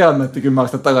nagu peale teadma, et te 10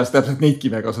 aastat tagasi täpselt neid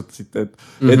kive kasutasite.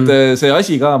 Et see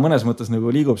asi ka mõnes mõttes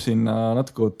nagu liigub sinna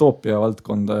natuke utoopia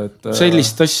valdkonda.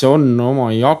 Sellist asja on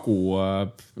oma jagu,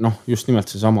 just nimelt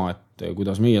see sama, et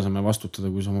kuidas meie saame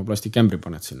vastutada, kui sa oma plastikkämbri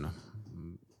paned sinna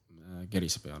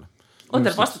kerise peale. On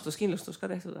teil vastutuskindlustus ka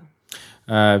tehtud?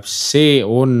 See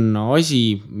on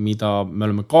asi, mida me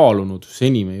oleme kaalunud,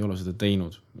 seni me ei ole seda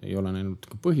teinud, ei ole näinud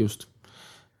ka põhjust.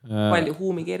 Palju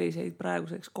huumikeriseid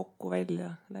praeguseks kokku välja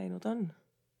läinud on?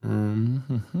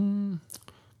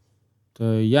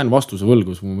 Jään vastuse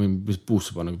võlgus, ma võin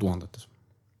puusse panna tuhandetes.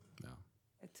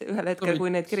 Ühel hetkel,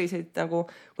 kui need keriseid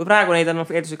kui praegu neid on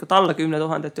eelduslikult alla 10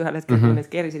 000, ühel hetkel, kui need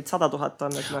keriseid 100 000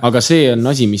 on. Aga see on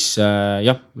asi, mis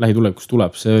lähitulevikus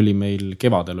tuleb, see oli meil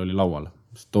kevadel oli laual.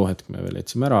 Too hetk me veel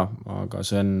jätsime ära, aga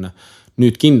see on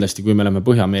nüüd kindlasti, kui me oleme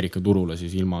Põhja-Ameerika turule,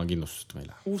 siis ilma kindlustust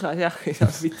meile. USA-s ei saa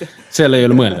mitte. Seal ei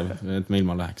ole mõeldav, et me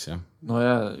ilma läheks. No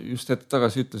ja just hetk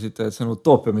tagasi ütlesite, et see on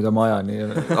utoopia, mida ma ajan.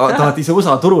 Tahad ise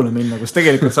USA turule minna, kus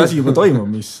tegelikult see asi juba toimub,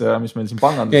 mis meil siin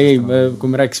pangandus. Ei,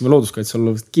 kui me rääkisime looduskaitse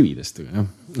olevast kividest.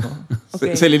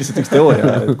 See oli lihtsalt üks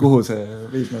teooria, et kuhu see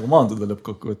võib nagu maanduda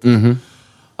lõppkokkuvõttes.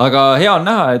 Aga hea on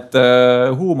näha, et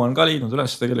Huum on ka liidnud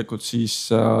üles tegelikult siis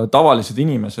tavalised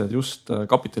inimesed just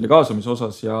kapitali kaasamise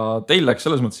osas ja teil läks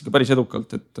selles mõttes ikka päris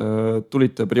edukalt, et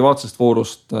tulite privaatsest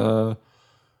voorust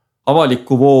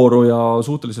avalikku vooru ja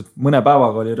suhteliselt mõne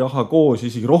päevaga oli raha koos,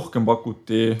 isegi rohkem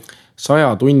pakuti.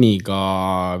 100 tunniga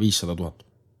 500 000.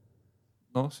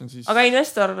 No, see on siis... Aga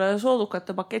investor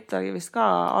soodukate pakett oli vist ka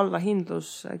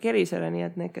allahindlus kerisele, nii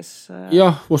et need, kes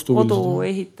kodu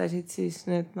ehitasid, siis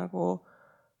need nagu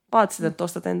vaatasid, et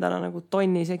ostad endale nagu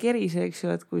tonni see kerise, eks ju,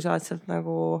 et kui saad sealt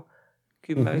nagu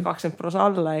 10 või 20%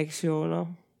 alla, eks ju,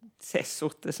 ses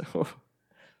suhtes.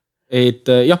 Et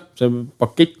see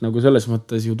pakett nagu selles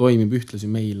mõttes ju toimib ühtlasi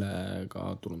meile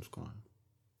ka turunduskonnal.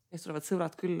 Kes tulevad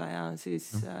sõbrad külla ja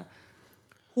siis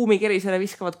Huumi kerisele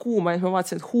viskavad kuuma ja siis ma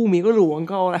vaatasin, et Huumi õlu on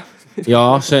ka olemas.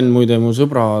 Ja see on muide mu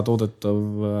sõbra toodetav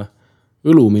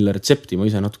õlu, mille retsepti ma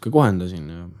ise natuke kohendasin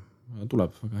ja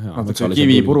tuleb väga hea.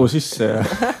 Kivipuru sisse ja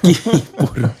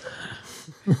kivipuru.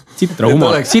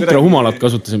 Sitrahumalat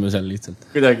kasutasime seal lihtsalt.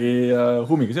 Kuidagi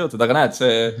Huumiga seotud, aga näed,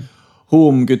 see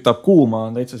Huum kütab kuuma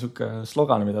on täitsa siuke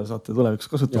slogan, mida saate tulevikus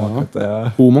kasutama hakata. Ja...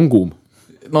 Huum on kuum.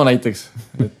 No näiteks,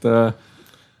 et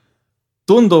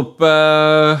tundub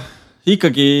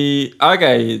ikkagi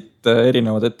ägeid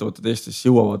erinevad ettevõtted Eestis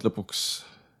jõuavad lõpuks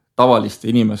tavaliste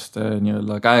inimeste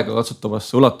käega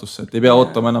katsutavasse ulatusse, et ei pea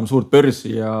ootama enam suurt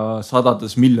börsi ja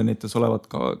sadades miljonites olevat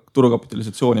ka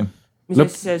turukapitalisatsiooni.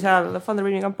 Mis seal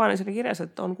Funderbeami kampaanias oli kirjas,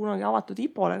 et on kunagi avatud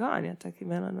IPO-le ka, nii et äkki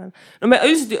meil on veel... No me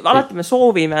üldiselt alati me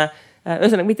soovime,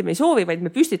 ühesõnaga mitte me ei soovi, vaid me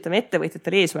püstitame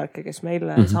ettevõtjatele eesmärke, kes meil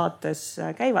saates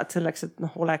käivad selleks, et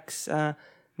oleks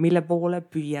mille poole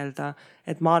püüelda.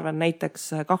 Et ma arvan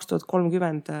näiteks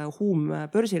 2030 Huum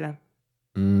börsile.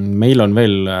 Meil on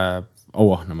veel... Teil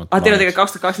on tegelikult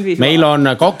 2025. Meil on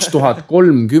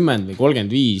 2030 või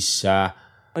 35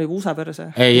 Oli USA börse?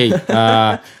 Ei,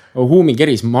 Huumi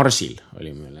keris Marsil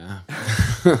oli meil jah.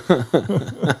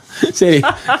 See oli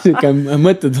siuke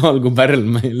mõttetalgu pärl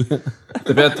meil.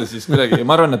 Te peate siis kuidagi,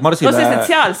 ma arvan, et Marsile... No sest, et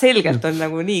seal selgelt on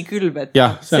nagu nii külm, et ja,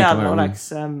 seal oleks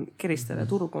keristele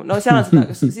turgu. No seal on seda,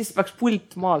 kas siis peaks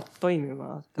pult maalt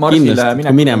toimima.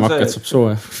 Marsile minema hakkad saab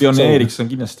soe. Pioneeriks on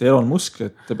kindlasti Elon Musk,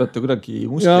 et te peate kuidagi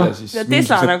Muskile siis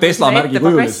Tesla märgi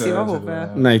kujulise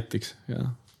näiteks.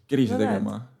 Kerisi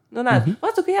tegema. No näed,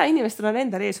 vaatuge hea, inimestel on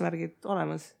endal eesmärgid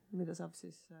olemas, mida saab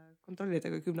siis kontrollida,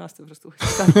 kui 10 aasta pärast uuesti.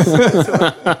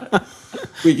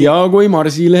 Ja kui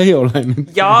Marsil ei ole.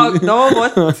 Ja, no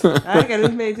vot, ärge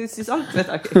nüüd meid siis alt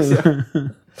vedagi.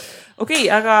 Okei,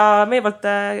 aga meie poolt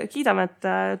kiidame, et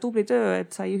tubli töö,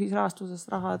 et sai ühisrahastusest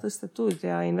raha tõstetud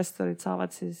ja investorid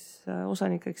saavad siis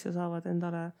osanikeks ja saavad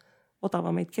endale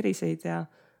odavamaid keriseid ja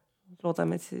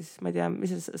loodame, et siis, ma ei tea, mis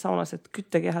saunas, et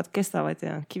küttekehad kestavad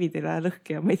ja kivid ei lähe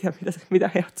lõhki ja ma ei tea, mida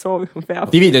head soovima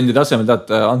peab. Dividendi tasemel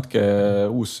teate, andke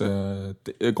uus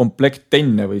komplekt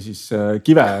tenne või siis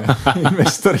kive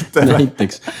investoritele.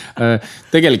 Näiteks.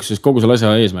 Tegelikkuses kogu selle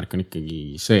asja eesmärk on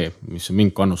ikkagi see, mis on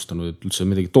mind kannustanud, et üldse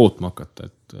midagi tootma hakata.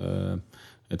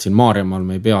 Et siin Maarjamaal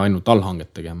me ei pea ainult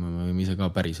allhanget tegema, me võime ise ka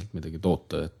päriselt midagi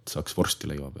toota, et saaks vorsti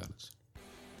leiva peale.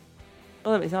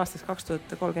 Loodame siis aastaks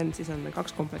 2030, siis on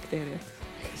 2 komplekteerijat.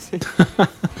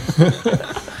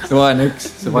 See vaene üks.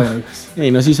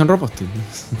 Ei, no siis on robotid.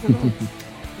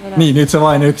 Nii, nüüd see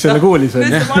vaene üks jälle kuulis.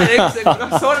 Nüüd see vaene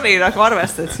üks, sorry, nagu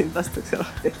arvestad, sind lastakse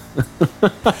lahti.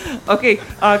 Okei,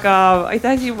 aga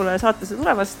aitäh Siimule saatesse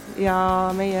tulemast ja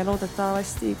meie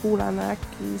loodetavasti kuuleme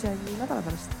äkki isegi nädala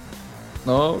pärast.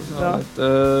 No, et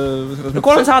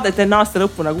 3 saadet enne aasta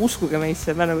lõppu, nagu uskuge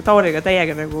meisse, me nagu Tauriga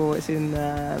täiega nagu siin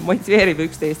motiveerime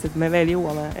üksteist, et me veel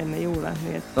jõuame enne jõule.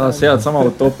 Sead sama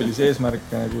utoopilisi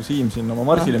eesmärke nagu Siim siin oma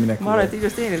Marsile minekul. Ma olen, et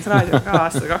investeerimisraadio ka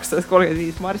aasta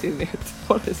 2035 Marsil, nii et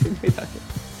pole siin midagi.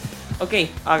 Okei,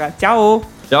 aga tšau!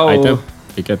 Aitäh,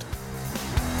 piked!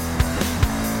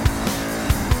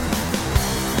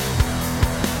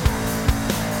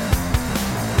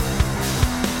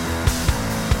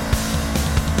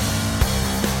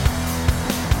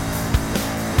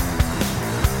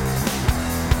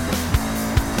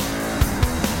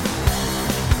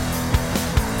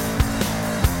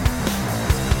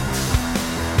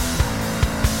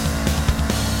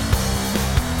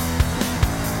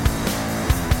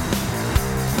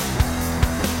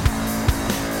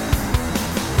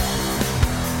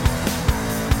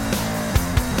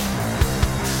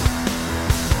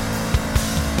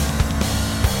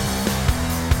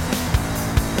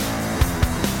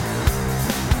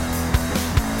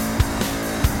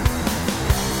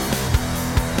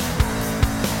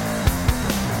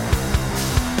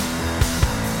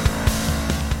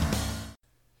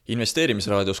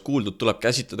 Investeerimisraadios kuuldud tuleb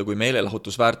käsitleda kui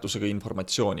meelelahutusväärtusega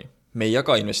informatsiooni. Me ei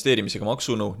jaga investeerimisega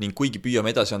maksunõu ning kuigi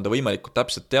püüame edasi anda võimalikult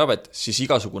täpset teavet, siis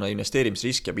igasugune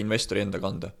investeerimisrisk jääb investori enda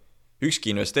kanda.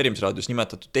 Ükski investeerimisraadios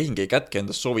nimetatud tehing ei kätke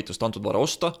endast soovitust antud vara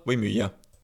osta või müüa.